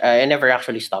college. I never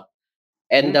actually stopped.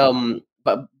 And Mm.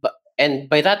 and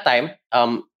by that time,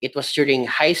 it was during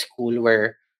high school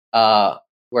where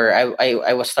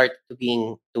I was started to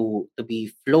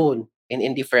be flown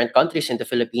in different countries in the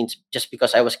Philippines just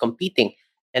because I was competing.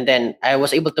 And then I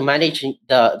was able to manage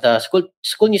the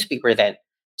school newspaper then.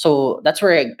 So that's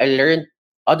where I learned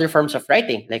other forms of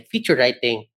writing, like feature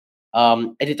writing,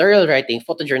 editorial writing,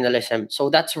 photojournalism.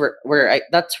 So that's where I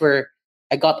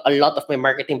got a lot of my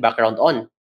marketing background on.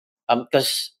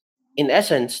 Because in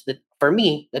essence, for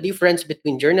me, the difference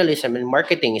between journalism and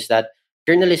marketing is that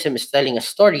journalism is telling a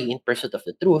story in pursuit of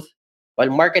the truth, while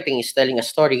marketing is telling a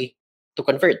story to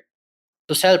convert,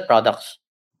 to sell products,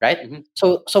 right? Mhm.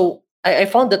 So I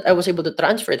found that I was able to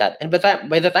transfer that, and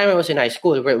by the time I was in high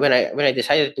school, when I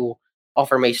decided to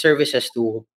offer my services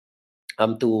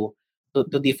um to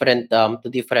to different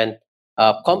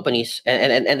companies,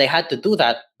 and I had to do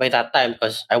that by that time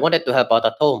because I wanted to help out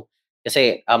at home.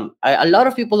 Kasi a lot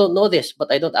of people don't know this,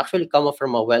 but I don't actually come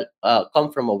from a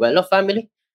well-off family.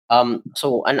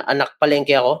 So anak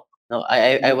palengke ako. No,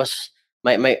 I was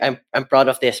I'm proud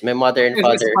of this. My mother and Yes,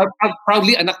 father.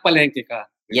 proudly anak palengke ka,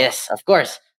 di ba? Yes, of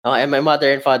course. And my mother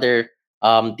and father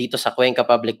dito sa Cuenca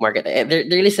Public Market.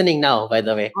 They're listening now, by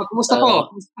the way. Oh, kumusta po?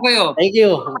 So Kumusta kayo? thank you.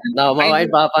 No, Kain mamain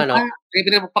pa pa, no? Pwede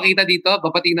na magpakita dito,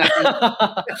 babatiin natin.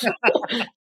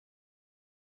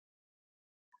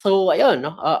 So ayun,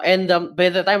 no? And by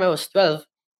the time I was 12,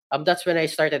 that's when I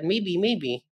started,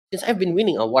 maybe, since I've been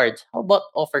winning awards, how about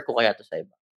offer ko kaya to sa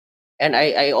iba? And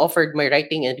I offered my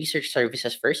writing and research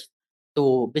services first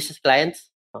to business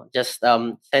clients, just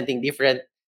sending different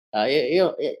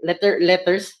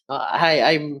letters.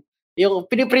 Hi, yung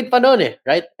piniprint pa noon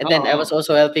right? And then I Oo. was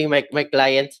also helping my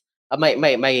clients,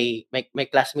 my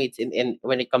classmates in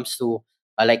when it comes to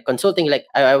like consulting. Like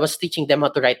I was teaching them how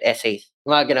to write essays,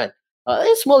 mga ganun.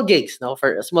 Small gigs, no,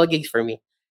 for small gigs for me.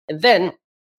 And then,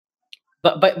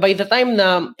 but by the time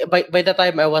by the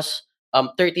time I was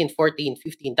 13, 14,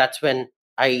 15, that's when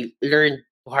I learned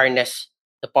to harness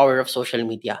the power of social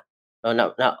media.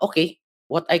 Now, okay,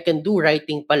 what I can do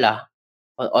writing pala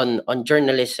on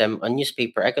journalism, on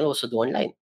newspaper, I can also do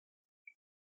online.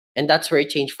 And that's where it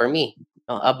changed for me.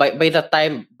 By the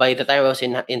time I was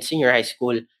in senior high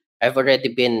school, I've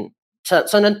already been sa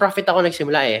non-profit ako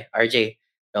nagsimula RJ.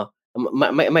 No,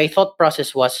 my thought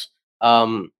process was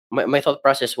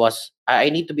I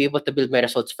need to be able to build my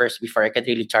results first before I can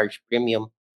really charge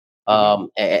premium. Mhm.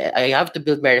 I have to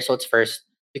build my results first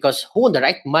because who in the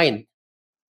right mind,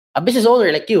 a business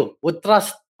owner like you, would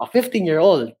trust a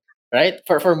 15-year-old, right?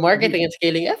 For Mhm. marketing and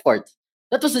scaling efforts.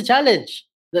 That was the challenge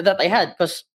that I had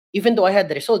because even though I had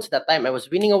the results that time, I was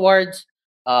winning awards.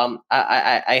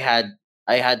 I had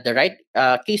the right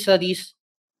case studies.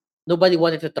 Nobody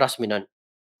wanted to trust me none.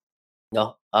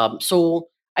 No. So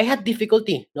I had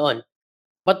difficulty noon.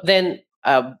 But then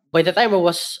by the time I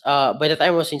was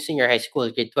in senior high school,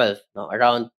 grade 12, no,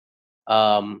 around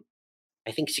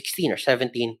I think 16 or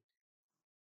 17,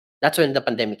 that's when the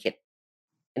pandemic hit.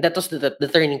 And that was the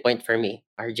turning point for me,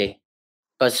 RJ.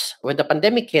 Because when the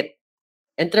pandemic hit,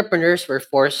 entrepreneurs were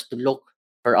forced to look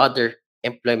for other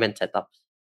employment setups,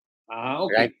 right?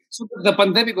 Okay. So the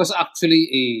pandemic was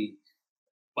actually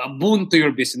a boon to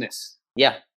your business.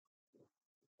 Yeah,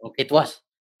 Okay. it was.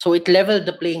 So it leveled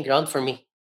the playing ground for me.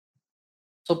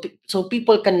 So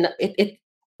people can it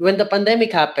when the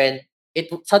pandemic happened, it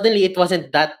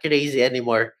wasn't that crazy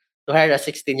anymore to hire a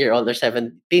 16-year-old or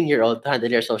 17-year-old to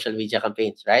handle your social media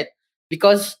campaigns, right?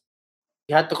 Because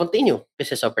you had to continue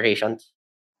business operations.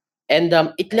 And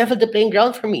it leveled the playing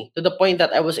ground for me to the point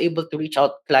that I was able to reach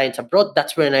out clients abroad.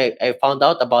 That's when I found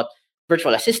out about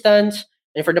virtual assistants.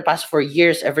 And for the past 4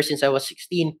 years, ever since I was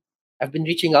 16, I've been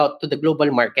reaching out to the global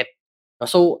market.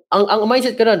 So, ang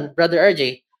mindset ko nun, Brother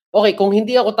RJ, okay, kung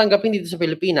hindi ako tanggapin dito sa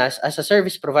Pilipinas as a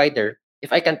service provider,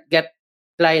 if I can't get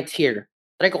clients here,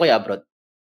 try ko kaya abroad.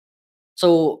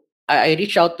 So I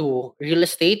reached out to real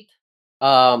estate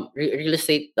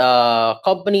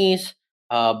companies,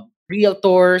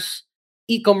 realtors,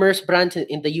 e-commerce brands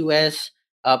in the US,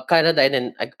 Canada, and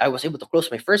then I was able to close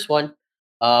my first one.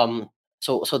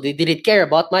 So they didn't care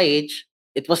about my age.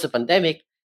 It was the pandemic.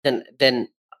 Then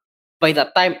by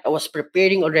that time I was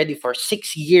preparing already for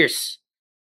 6 years.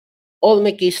 All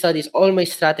my case studies, all my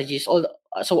strategies, so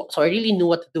I really knew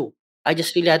what to do. I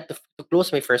just really had to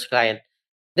close my first client.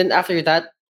 Then after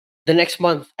that, the next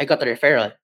month, I got a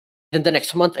referral. Then the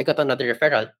next month, I got another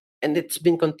referral, and it's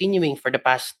been continuing for the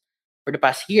past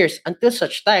years until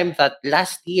such time that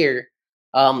last year,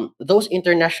 those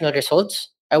international results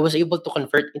I was able to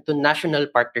convert into national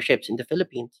partnerships in the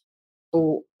Philippines.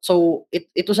 So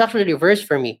it was actually reversed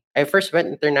for me. I first went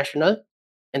international,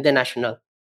 and then national.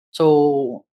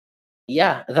 So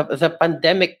yeah, the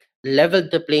pandemic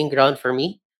leveled the playing ground for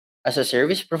me as a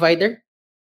service provider,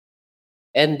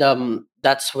 and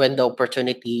that's when the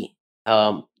opportunity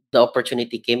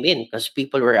came in because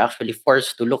people were actually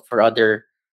forced to look for other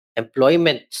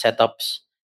employment setups.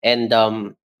 And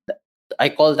I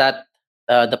call that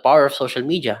the power of social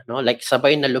media, no, like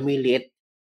sabay na lumiliit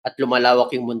at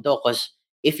lumalawak yung mundo, because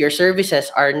if your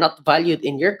services are not valued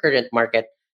in your current market,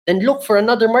 then look for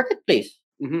another marketplace.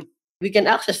 Mhm. We can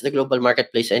access the global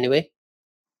marketplace anyway.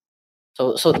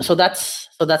 So that's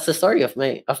the story of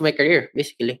my career,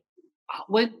 basically.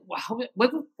 What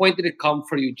point did it come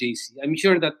for you, JC? I'm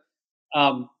sure that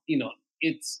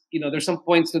it's there's some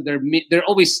points that there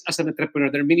always, as an entrepreneur,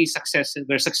 there are many successes,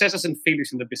 there are successes and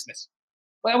failures in the business.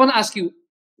 But I want to ask you,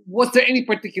 was there any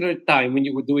particular time when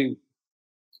you were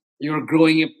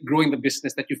growing the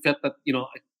business that you felt that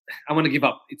I want to give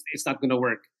up, it's not going to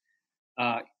work?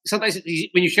 Sometimes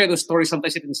when you share those stories,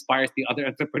 sometimes it inspires the other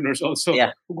entrepreneurs also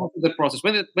Yeah. who go through the process.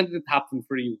 When did it happen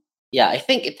for you? Yeah, I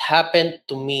think it happened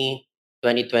to me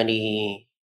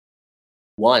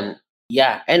 2021.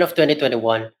 Yeah, end of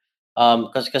 2021.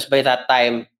 Because by that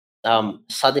time,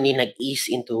 suddenly nag-ease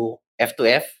into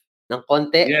F2F ng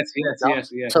konti, Yes, yes, no?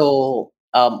 yes, yes. So,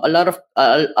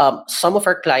 some of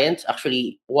our clients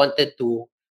actually wanted to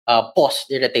pause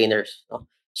their retainers, no?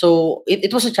 So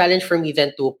it was a challenge for me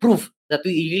then to prove that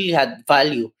we really had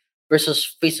value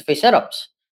versus face-to-face setups.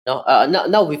 No,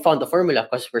 now we found the formula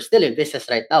because we're still in business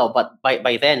right now. But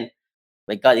by then,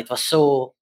 my God, it was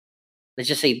so, let's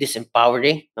just say,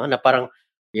 disempowering. No, na parang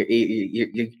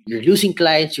you're losing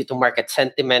clients due to market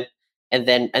sentiment. and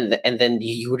then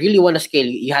you really want to scale.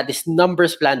 You had these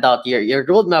numbers planned out, your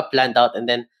roadmap planned out, and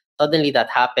then suddenly that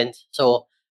happens. So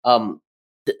um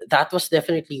that was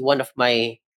definitely one of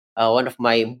my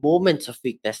moments of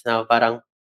weakness. Now parang,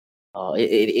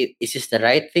 is this the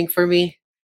right thing for me?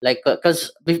 Like,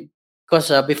 because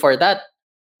before that,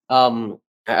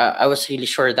 I was really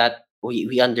sure that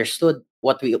we understood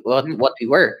what we what Mhm. what we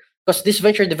were. Because this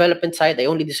venture development side, I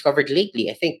only discovered lately.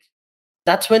 I think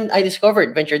that's when I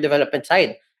discovered venture development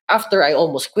side, after I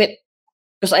almost quit,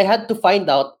 because I had to find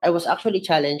out. I was actually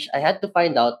challenged. I had to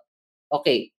find out,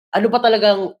 okay, ano ba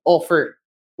talagang offer?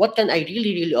 What can I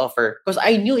really, really offer? Because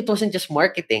I knew it wasn't just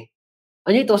marketing.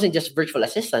 I knew it wasn't just virtual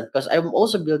assistant, because I'm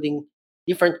also building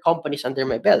different companies under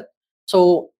my belt.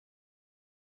 So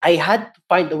I had to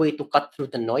find a way to cut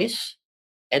through the noise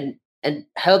and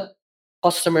help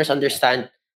customers understand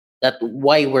that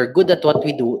why we're good at what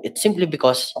we do. It's simply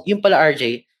because yung pala,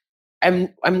 RJ, I'm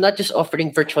not just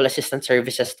offering virtual assistant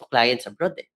services to clients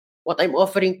abroad. Eh. What I'm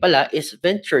offering pala is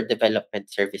venture development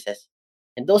services.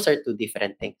 And those are two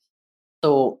different things.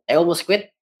 So I almost quit,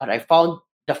 but I found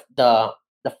the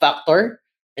factor,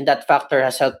 and that factor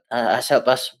has helped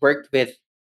us work with,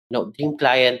 dream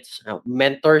clients,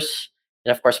 mentors,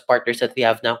 and of course partners that we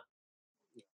have now.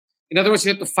 In other words,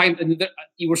 you had to find another.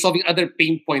 You were solving other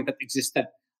pain point that existed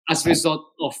as a result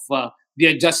of the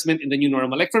adjustment in the new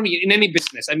normal. Like for me, in any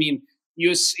business, I mean,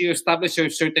 you establish a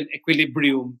certain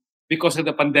equilibrium because of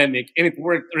the pandemic, and it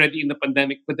worked already in the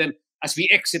pandemic. But then, as we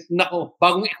exit, nako,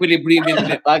 bagong equilibrium yan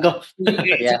ulit. Bago. It's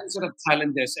a Yeah. sort of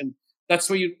challenges, and that's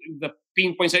where the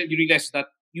pain points that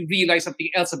you realize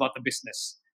something else about the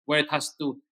business where it has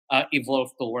to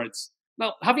evolve towards.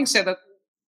 Now, having said that,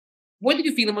 when did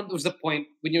you feel naman was the point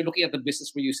when you're looking at the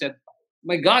business where you said,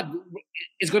 "My God,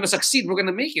 it's going to succeed. We're going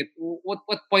to make it." What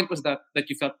point was that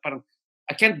you felt? Parang,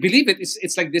 I can't believe it.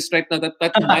 It's like this right now. That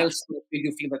milestone made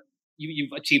you feel that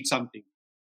you've achieved something.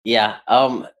 Yeah.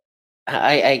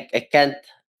 I can't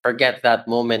forget that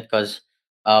moment, because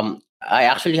I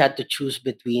actually had to choose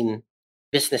between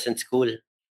business and school.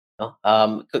 No?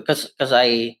 Because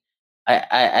I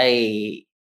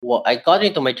got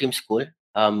into my dream school,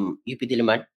 UP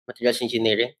Diliman, Materials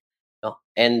Engineering. No?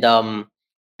 And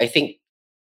I think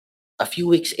a few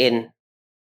weeks in,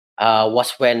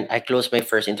 was when I closed my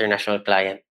first international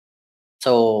client.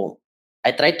 So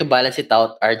I tried to balance it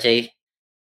out, RJ.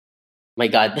 My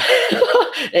God,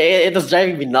 it was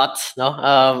driving me nuts.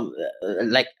 No,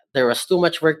 like there was too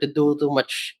much work to do, too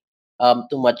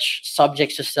much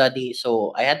subjects to study.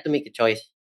 So I had to make a choice.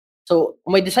 So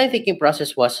my design thinking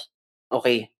process was,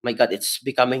 okay. My God, it's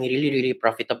becoming really, really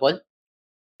profitable.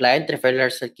 Client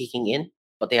referrals are kicking in,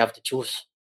 but they have to choose.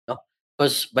 No,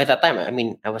 because by that time, I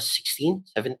mean, I was 16,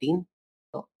 17.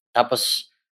 No, tapos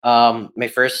my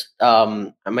first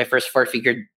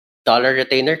four-figure dollar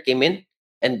retainer came in,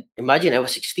 and imagine I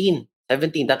was 16,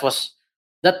 17.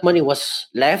 That money was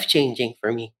life changing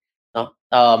for me. No,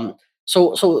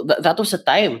 that was the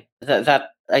time that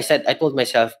I told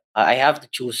myself, I have to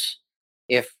choose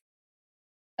if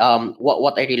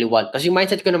what I really want. Because yung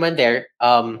mindset ko naman there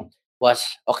was,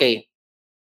 okay,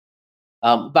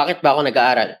 bakit ba ako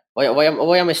nag-aaral?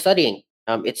 Why am I studying?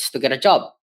 It's to get a job,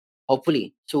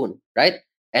 hopefully soon, right?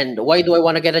 And why do I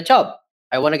want to get a job?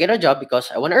 I want to get a job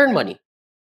because I want to earn money.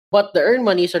 But the earn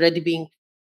money is already being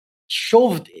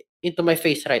shoved into my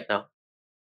face right now.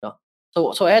 No?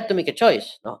 So I had to make a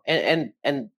choice. No? And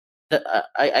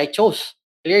I chose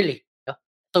clearly. No?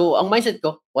 So ang mindset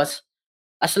ko was,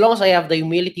 as long as I have the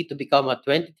humility to become a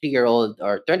 23-year-old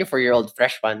or 24-year-old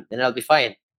freshman, then I'll be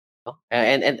fine. No?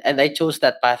 And I chose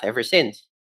that path ever since.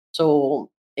 So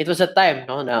it was a time,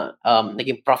 no, na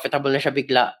naging profitable na siya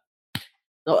bigla.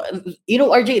 No,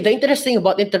 RJ, the interesting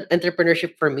about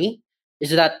entrepreneurship for me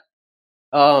is that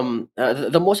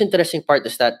the most interesting part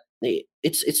is that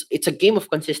it's a game of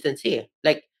consistency.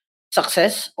 Like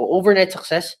success or overnight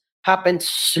success happens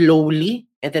slowly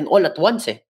and then all at once.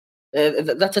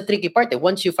 That's a tricky part.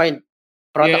 Once you find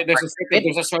Yeah, product market fit,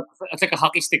 there's a sort of, it's like a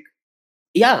hockey stick.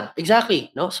 yeah,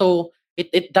 exactly. No, so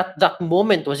that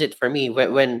moment was it for me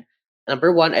when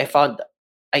number one, I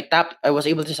was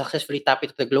able to successfully tap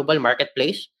into the global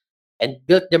marketplace and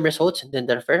built them results, and then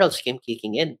the referrals came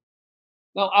kicking in.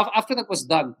 Now, after that was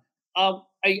done,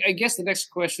 I guess the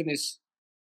next question is,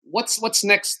 what's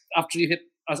next after you hit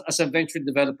as a venture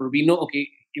developer? We know, okay,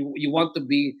 you want to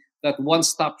be that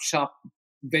one-stop shop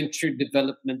venture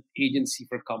development agency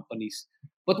for companies.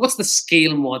 But what's the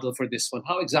scale model for this one?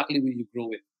 How exactly will you grow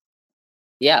it?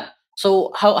 Yeah.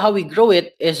 So how we grow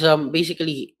it is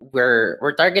basically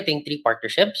we're targeting three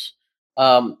partnerships.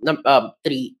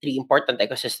 Three important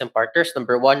ecosystem partners.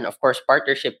 Number one, of course,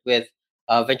 partnership with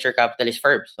venture capitalist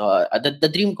firms. The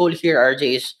dream goal here,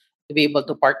 RJ, is to be able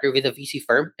to partner with a VC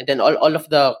firm, and then all of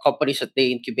the companies that they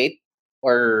incubate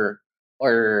or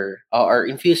or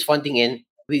infuse funding in,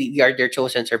 we are their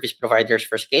chosen service providers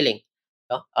for scaling.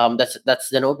 That's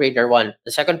the no-brainer one.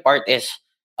 The second part is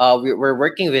we're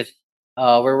working with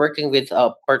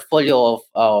a portfolio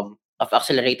of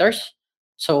accelerators.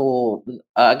 So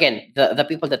again, the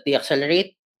people that they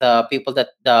accelerate,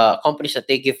 the companies that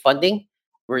they give funding,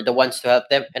 we're the ones to help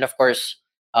them. And of course,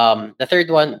 the third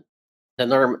one,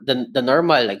 the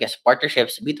normal, I guess,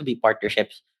 partnerships, B2B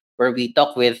partnerships, where we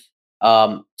talk with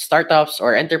startups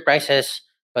or enterprises,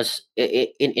 because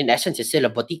in essence it's still a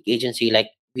boutique agency. Like,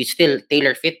 we still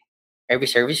tailor fit every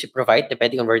service we provide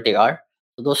depending on where they are.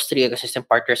 So those three ecosystem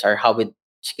partners are how we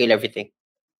scale everything.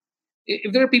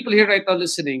 If there are people here right now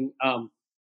listening,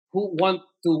 who want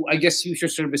to, I guess, use your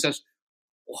services,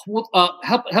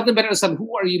 help them better understand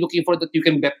who are you looking for that you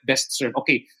can best serve.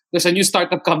 Okay, there's a new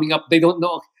startup coming up. They don't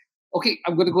know. Okay,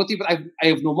 I'm going to go to you, but I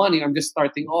have no money. I'm just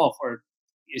starting off. Or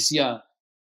is he a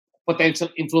potential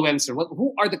influencer?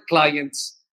 Who are the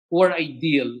clients who are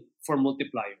ideal for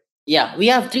Multiplier? Yeah, we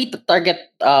have three target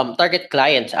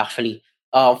clients actually.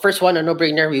 First one, a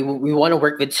no-brainer. We want to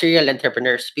work with serial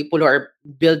entrepreneurs, people who are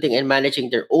building and managing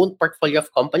their own portfolio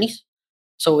of companies.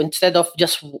 So instead of,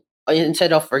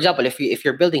 for example, if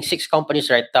you're building six companies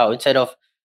right now, instead of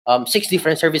six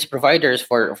different service providers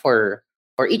for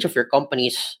each of your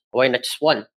companies, why not just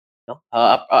one?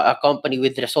 A company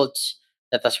with results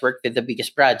that has worked with the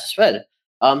biggest brands as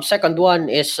well. Second one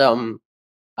is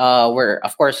where,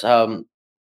 of course,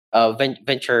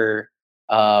 venture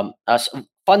as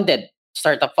funded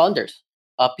startup founders,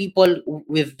 people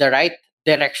with the right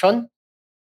direction,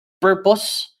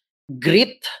 purpose,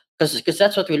 grit, because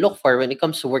that's what we look for when it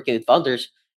comes to working with founders.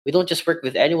 We don't just work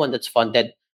with anyone that's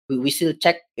funded. We still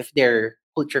check if their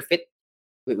culture fit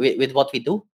with what we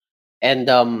do, and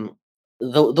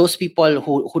those people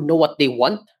who know what they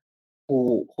want,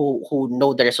 who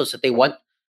know the results that they want.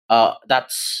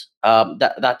 That's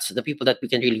the people that we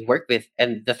can really work with.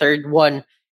 And the third one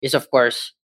is, of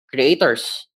course,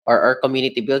 creators or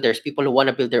community builders, people who want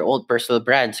to build their own personal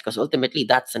brands, because ultimately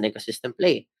that's an ecosystem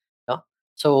play. No?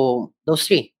 So those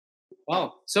three.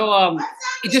 Wow. So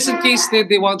just in case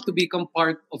they want to become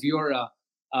part of your,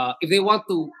 if they want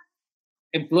to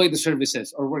employ the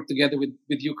services or work together with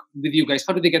you guys,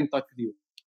 how do they get in touch with you?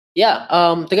 Yeah,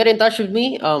 to get in touch with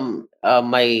me,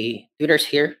 my Twitter's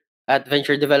here at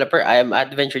Venture Developer. I am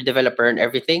at Venture Developer and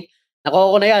everything.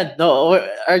 Nakuha ko na yan. No,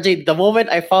 RJ, the moment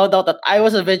I found out that I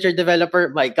was a venture developer,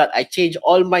 my God, I changed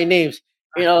all my names,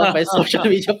 my social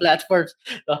media platforms.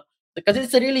 No? Because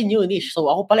it's a really new niche. So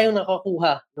ako pala yung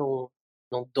nakakuha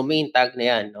nung domain tag na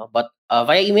yan. No? But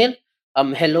via email,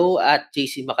 hello at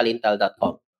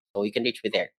jcmacalintal.com. So you can reach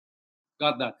me there.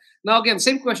 Got that. Now again,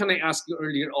 same question I asked you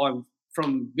earlier on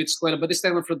from Bitskwela, but this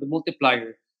time from the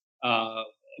multiplier,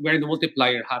 wearing the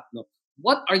multiplier hat. No,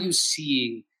 what are you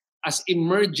seeing as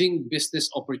emerging business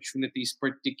opportunities,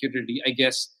 particularly? I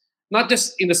guess not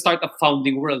just in the startup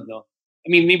founding world. No, I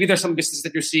mean maybe there's some business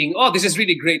that you're seeing. Oh, this is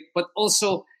really great, but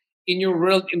also in your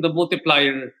world, in the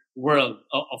multiplier world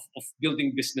of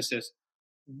building businesses.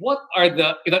 What are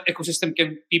the in that ecosystem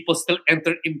can people still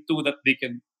enter into that they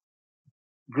can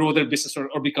grow their business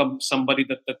or become somebody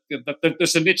that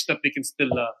there's a niche that they can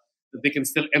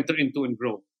still enter into and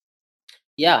grow?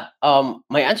 Yeah,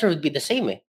 my answer would be the same.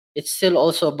 It's still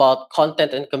also about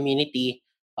content and community,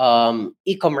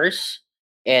 e-commerce,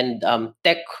 and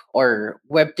tech or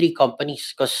Web3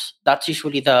 companies, because that's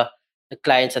usually the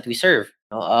clients that we serve.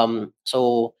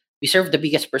 So we serve the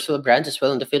biggest personal brands as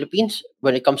well in the Philippines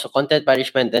when it comes to content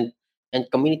management and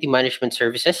community management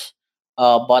services.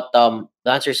 But the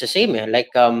answer is the same.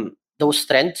 Like, those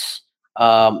trends,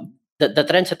 the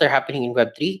trends that are happening in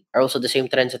Web3 are also the same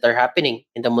trends that are happening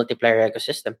in the multiplier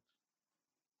ecosystem.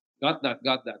 Got that.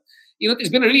 Got that. It's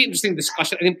been a really interesting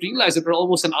discussion. I didn't realize that we're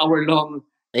almost an hour long.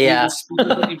 Yeah.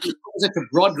 You've such a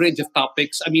broad range of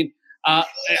topics. I mean,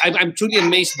 I'm truly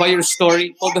amazed by your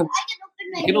story. Hold on.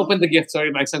 You can open the gift.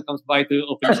 Sorry, my son comes by to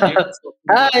open his gift. So,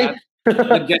 Hi.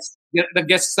 the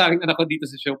guest starring na ako dito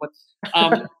sa show. But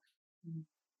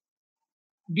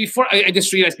before I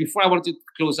just realized before I wanted to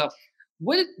close up,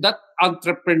 where did that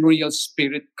entrepreneurial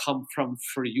spirit come from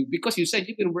for you? Because you said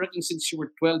you've been working since you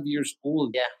were 12 years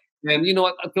old. Yeah. And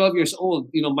at 12 years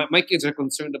old, my kids are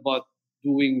concerned about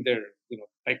doing their,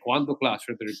 taekwondo class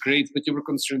or their grades, but you were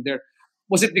concerned there.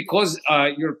 Was it because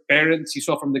your parents, you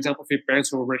saw from the example of your parents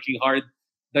who were working hard,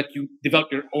 that you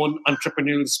developed your own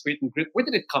entrepreneurial spirit and grit? Where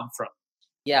did it come from?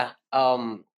 Yeah.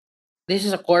 This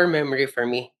is a core memory for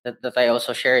me that I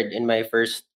also shared in my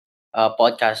first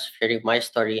podcast sharing my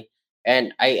story,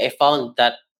 and I found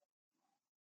that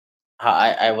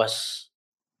I was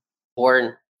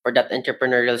born for that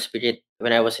entrepreneurial spirit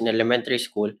when I was in elementary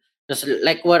school. Just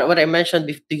like what I mentioned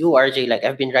to you, RJ, like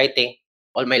I've been writing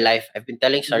all my life. I've been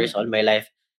telling stories Mhm. all my life.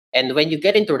 And when you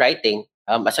get into writing,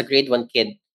 as a grade one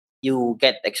kid, you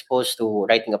get exposed to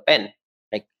writing a pen,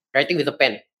 like writing with a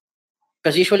pen.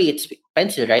 Because usually it's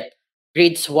pencil, right?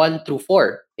 Grades 1 through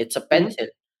 4, it's a Mhm. pencil.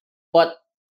 But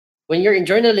when you're in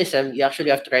journalism, you actually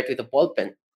have to write with a ball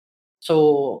pen.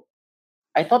 So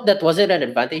I thought that wasn't an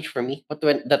advantage for me. But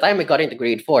when the time I got into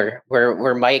grade 4,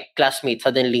 where my classmates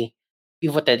suddenly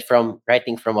pivoted from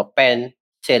writing from a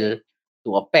pencil to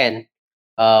a pen,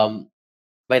 um,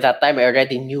 by that time I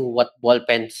already knew what ball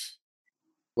pens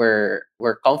were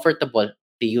comfortable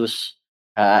to use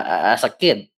as a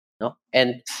kid. No,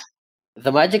 and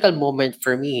the magical moment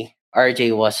for me,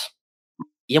 RJ, was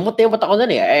yamot ako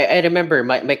nun, eh. I remember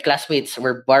my classmates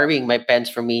were borrowing my pens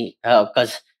from me,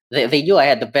 because they knew I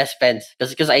had the best pens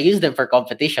because I used them for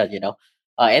competition, you know?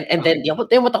 And then yamot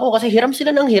ako kasi hiram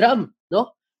sila ng hiram,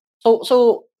 no?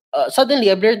 So,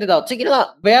 suddenly I blurted out, "Sige na nga,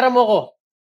 bayaran mo ako.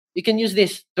 You can use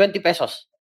this, 20 pesos."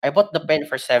 I bought the pen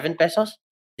for 7 pesos.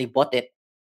 They bought it,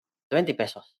 20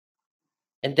 pesos.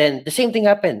 And then the same thing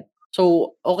happened.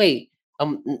 So, okay,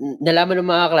 nalaman ng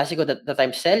mga kaklase ko that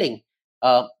I'm selling,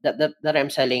 that I'm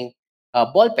selling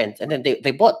ball pens, and then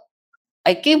they bought.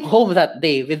 I came home that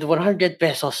day with 100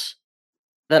 pesos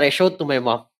that I showed to my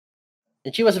mom,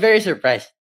 and she was very surprised.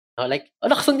 Like,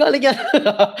 anak, saan galing yan?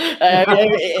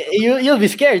 You'll be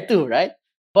scared too, right?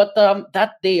 But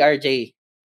that day, RJ,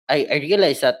 I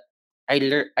realized that I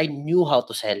knew how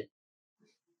to sell,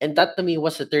 and that to me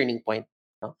was the turning point.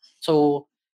 No? So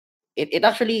it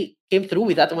actually came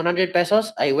through with that 100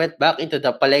 pesos. I went back into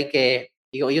the palengke,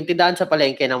 yung tindahan sa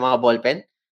palengke ng mga ballpen.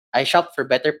 I shopped for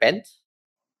better pens.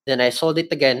 Then I sold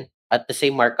it again at the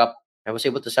same markup. I was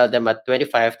able to sell them at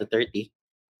 25 to 30.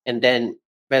 And then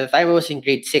by the time I was in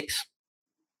grade 6,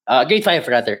 grade 5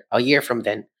 rather, a year from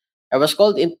then, I was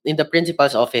called in the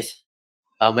principal's office.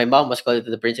 My mom was called into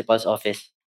the principal's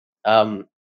office. And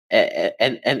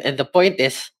the point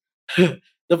is,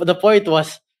 the point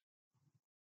was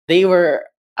they were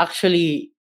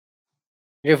actually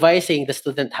revising the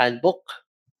student handbook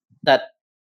that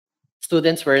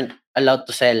students weren't allowed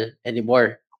to sell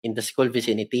anymore in the school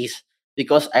vicinities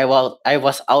because I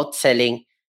was outselling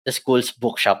the school's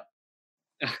bookshop.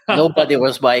 Nobody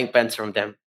was buying pens from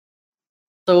them.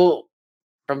 So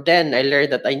from then I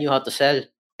learned that I knew how to sell,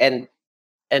 and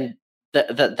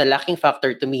the lacking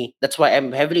factor to me, that's why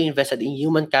I'm heavily invested in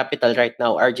human capital right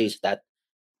now, RJ, is that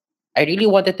I really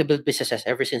wanted to build businesses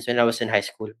ever since when I was in high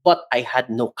school, but I had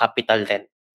no capital then.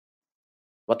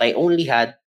 What I only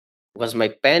had was my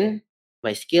pen,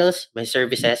 my skills, my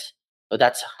services. So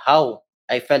that's how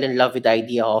I fell in love with the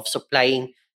idea of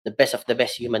supplying the best of the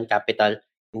best human capital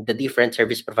in the different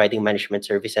service providing management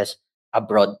services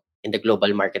abroad in the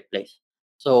global marketplace.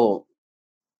 So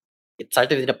it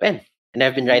started with a pen, and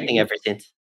I've been writing Really ever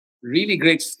since. really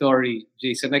great story,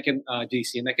 Jason.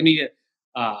 JC, and I can really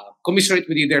commiserate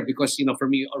with you there because for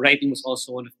me, writing was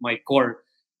also one of my core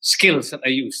skills that I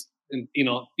used. And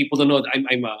people don't know that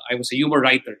I was a humor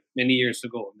writer many years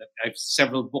ago. That I have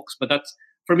several books, but that's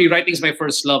for me, writing is my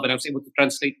first love, and I was able to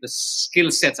translate the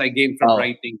skill sets I gained from Oh,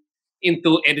 writing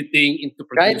into editing, into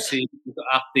right? producing, into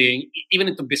acting, even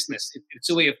into business. It's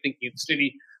a way of thinking. It's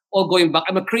really all going back.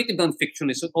 I'm a creative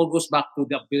nonfictionist, so it all goes back to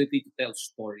the ability to tell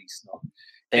stories. No?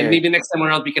 And There. maybe next time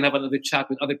around, we can have another chat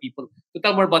with other people to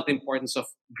tell more about the importance of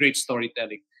great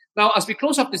storytelling. Now, as we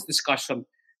close up this discussion,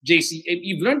 JC,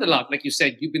 you've learned a lot. Like you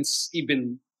said, you've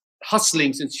been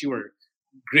hustling since you were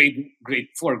grade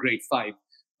 4, grade 5.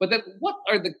 But then, what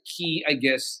are the key, I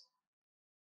guess,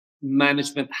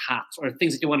 management hacks or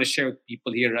things that you want to share with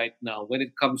people here right now when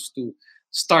it comes to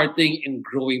starting and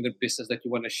growing the business that you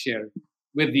want to share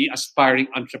with the aspiring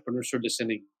entrepreneurs who are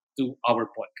listening to our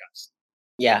podcast?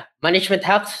 Yeah, management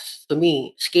hacks to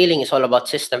me, scaling is all about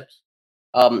systems.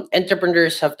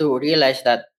 Entrepreneurs have to realize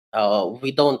that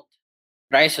we don't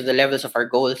rise to the levels of our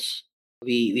goals.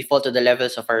 We fall to the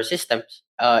levels of our systems,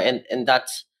 and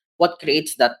that's what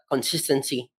creates that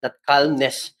consistency, that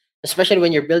calmness, especially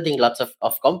when you're building lots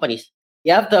of companies.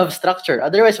 You have to have structure,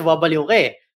 otherwise mababaliw ka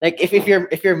eh. Like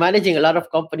if you're managing a lot of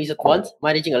companies at once,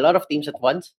 managing a lot of teams at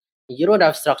once, you don't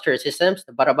have structure systems,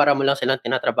 bara-bara mo lang silang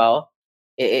tinatrabaho,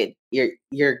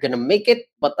 you're gonna make it,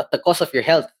 but at the cost of your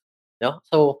health. No,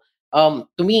 so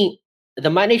to me,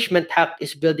 the management hack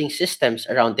is building systems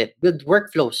around it, build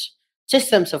workflows,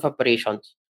 systems of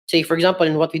operations. Say, for example,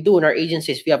 in what we do in our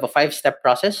agencies, we have a 5-step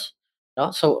process.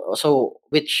 No? So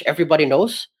which everybody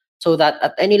knows. so that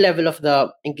at any level of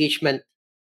the engagement,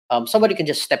 somebody can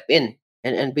just step in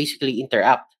and basically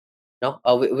interact, with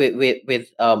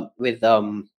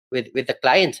the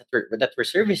clients that we're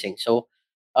servicing. So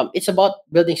it's about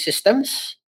building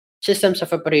systems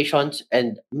of operations,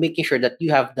 and making sure that you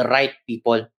have the right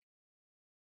people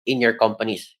in your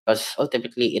companies, because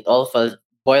ultimately it all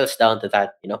boils down to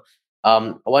that.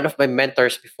 One of my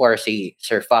mentors before, say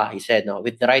Surfa, he said, no,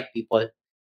 with the right people,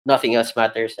 nothing else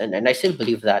matters. And I still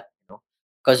believe that,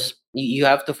 because you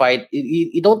have to find,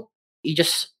 you don't, you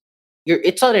just,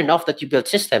 it's not enough that you build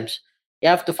systems. You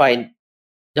have to find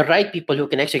the right people who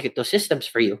can execute those systems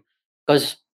for you,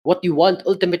 because what you want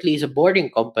ultimately is a boring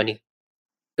company,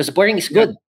 because boring is Yeah,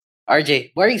 good.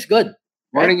 RJ, boring is good, right?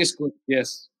 morning is good.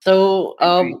 Yes, So,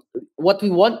 I agree. what we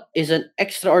want is an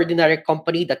extraordinary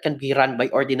company that can be run by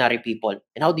ordinary people.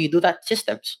 And how do you do that?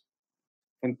 Systems.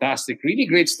 Fantastic. Really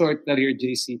great story to tell here,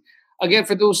 JC. Again,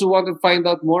 for those who want to find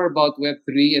out more about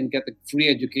Web3 and get a free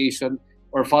education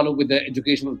or follow with the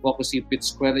educational advocacy of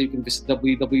Bitskwela, you can visit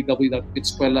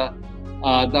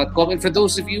www.bitskwela.com. And for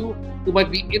those of you who might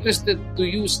be interested to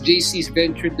use JC's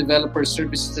venture developer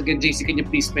services, again, JC, can you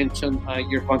please mention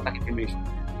your contact information?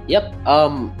 Yep.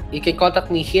 You can contact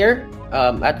me here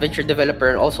at Venture Developer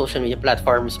on all social media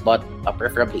platforms, but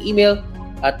preferably email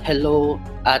at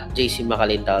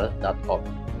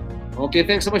hello@jcmacalintal.com. Okay,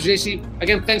 thanks so much, JC.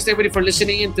 Again, thanks to everybody for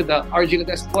listening in to the RJ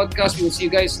Latest podcast. We will see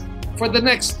you guys for the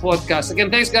next podcast.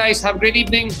 Again, thanks, guys. Have a great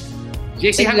evening.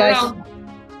 JC, hang around.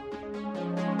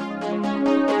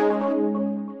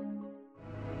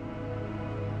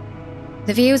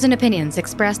 The views and opinions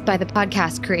expressed by the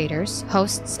podcast creators,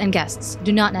 hosts, and guests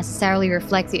do not necessarily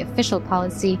reflect the official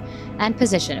policy and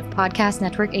position of Podcast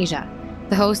Network Asia,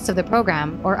 the hosts of the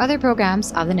program, or other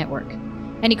programs of the network.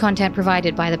 Any content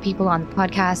provided by the people on the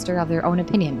podcast are of their own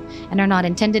opinion and are not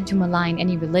intended to malign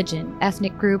any religion,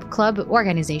 ethnic group, club,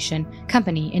 organization,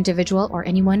 company, individual, or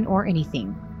anyone or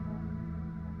anything.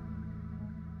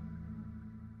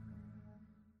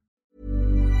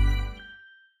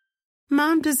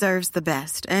 Mom deserves the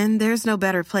best, and there's no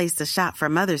better place to shop for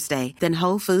Mother's Day than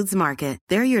Whole Foods Market.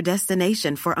 They're your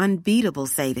destination for unbeatable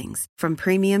savings, from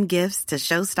premium gifts to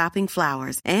show-stopping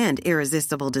flowers and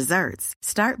irresistible desserts.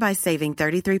 Start by saving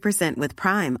 33% with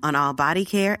Prime on all body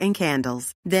care and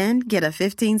candles. Then get a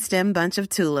 15-stem bunch of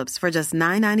tulips for just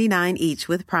 $9.99 each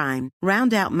with Prime.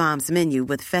 Round out Mom's menu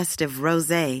with festive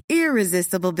rosé,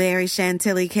 irresistible berry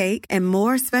chantilly cake, and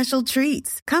more special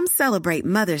treats. Come celebrate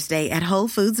Mother's Day at Whole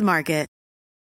Foods Market.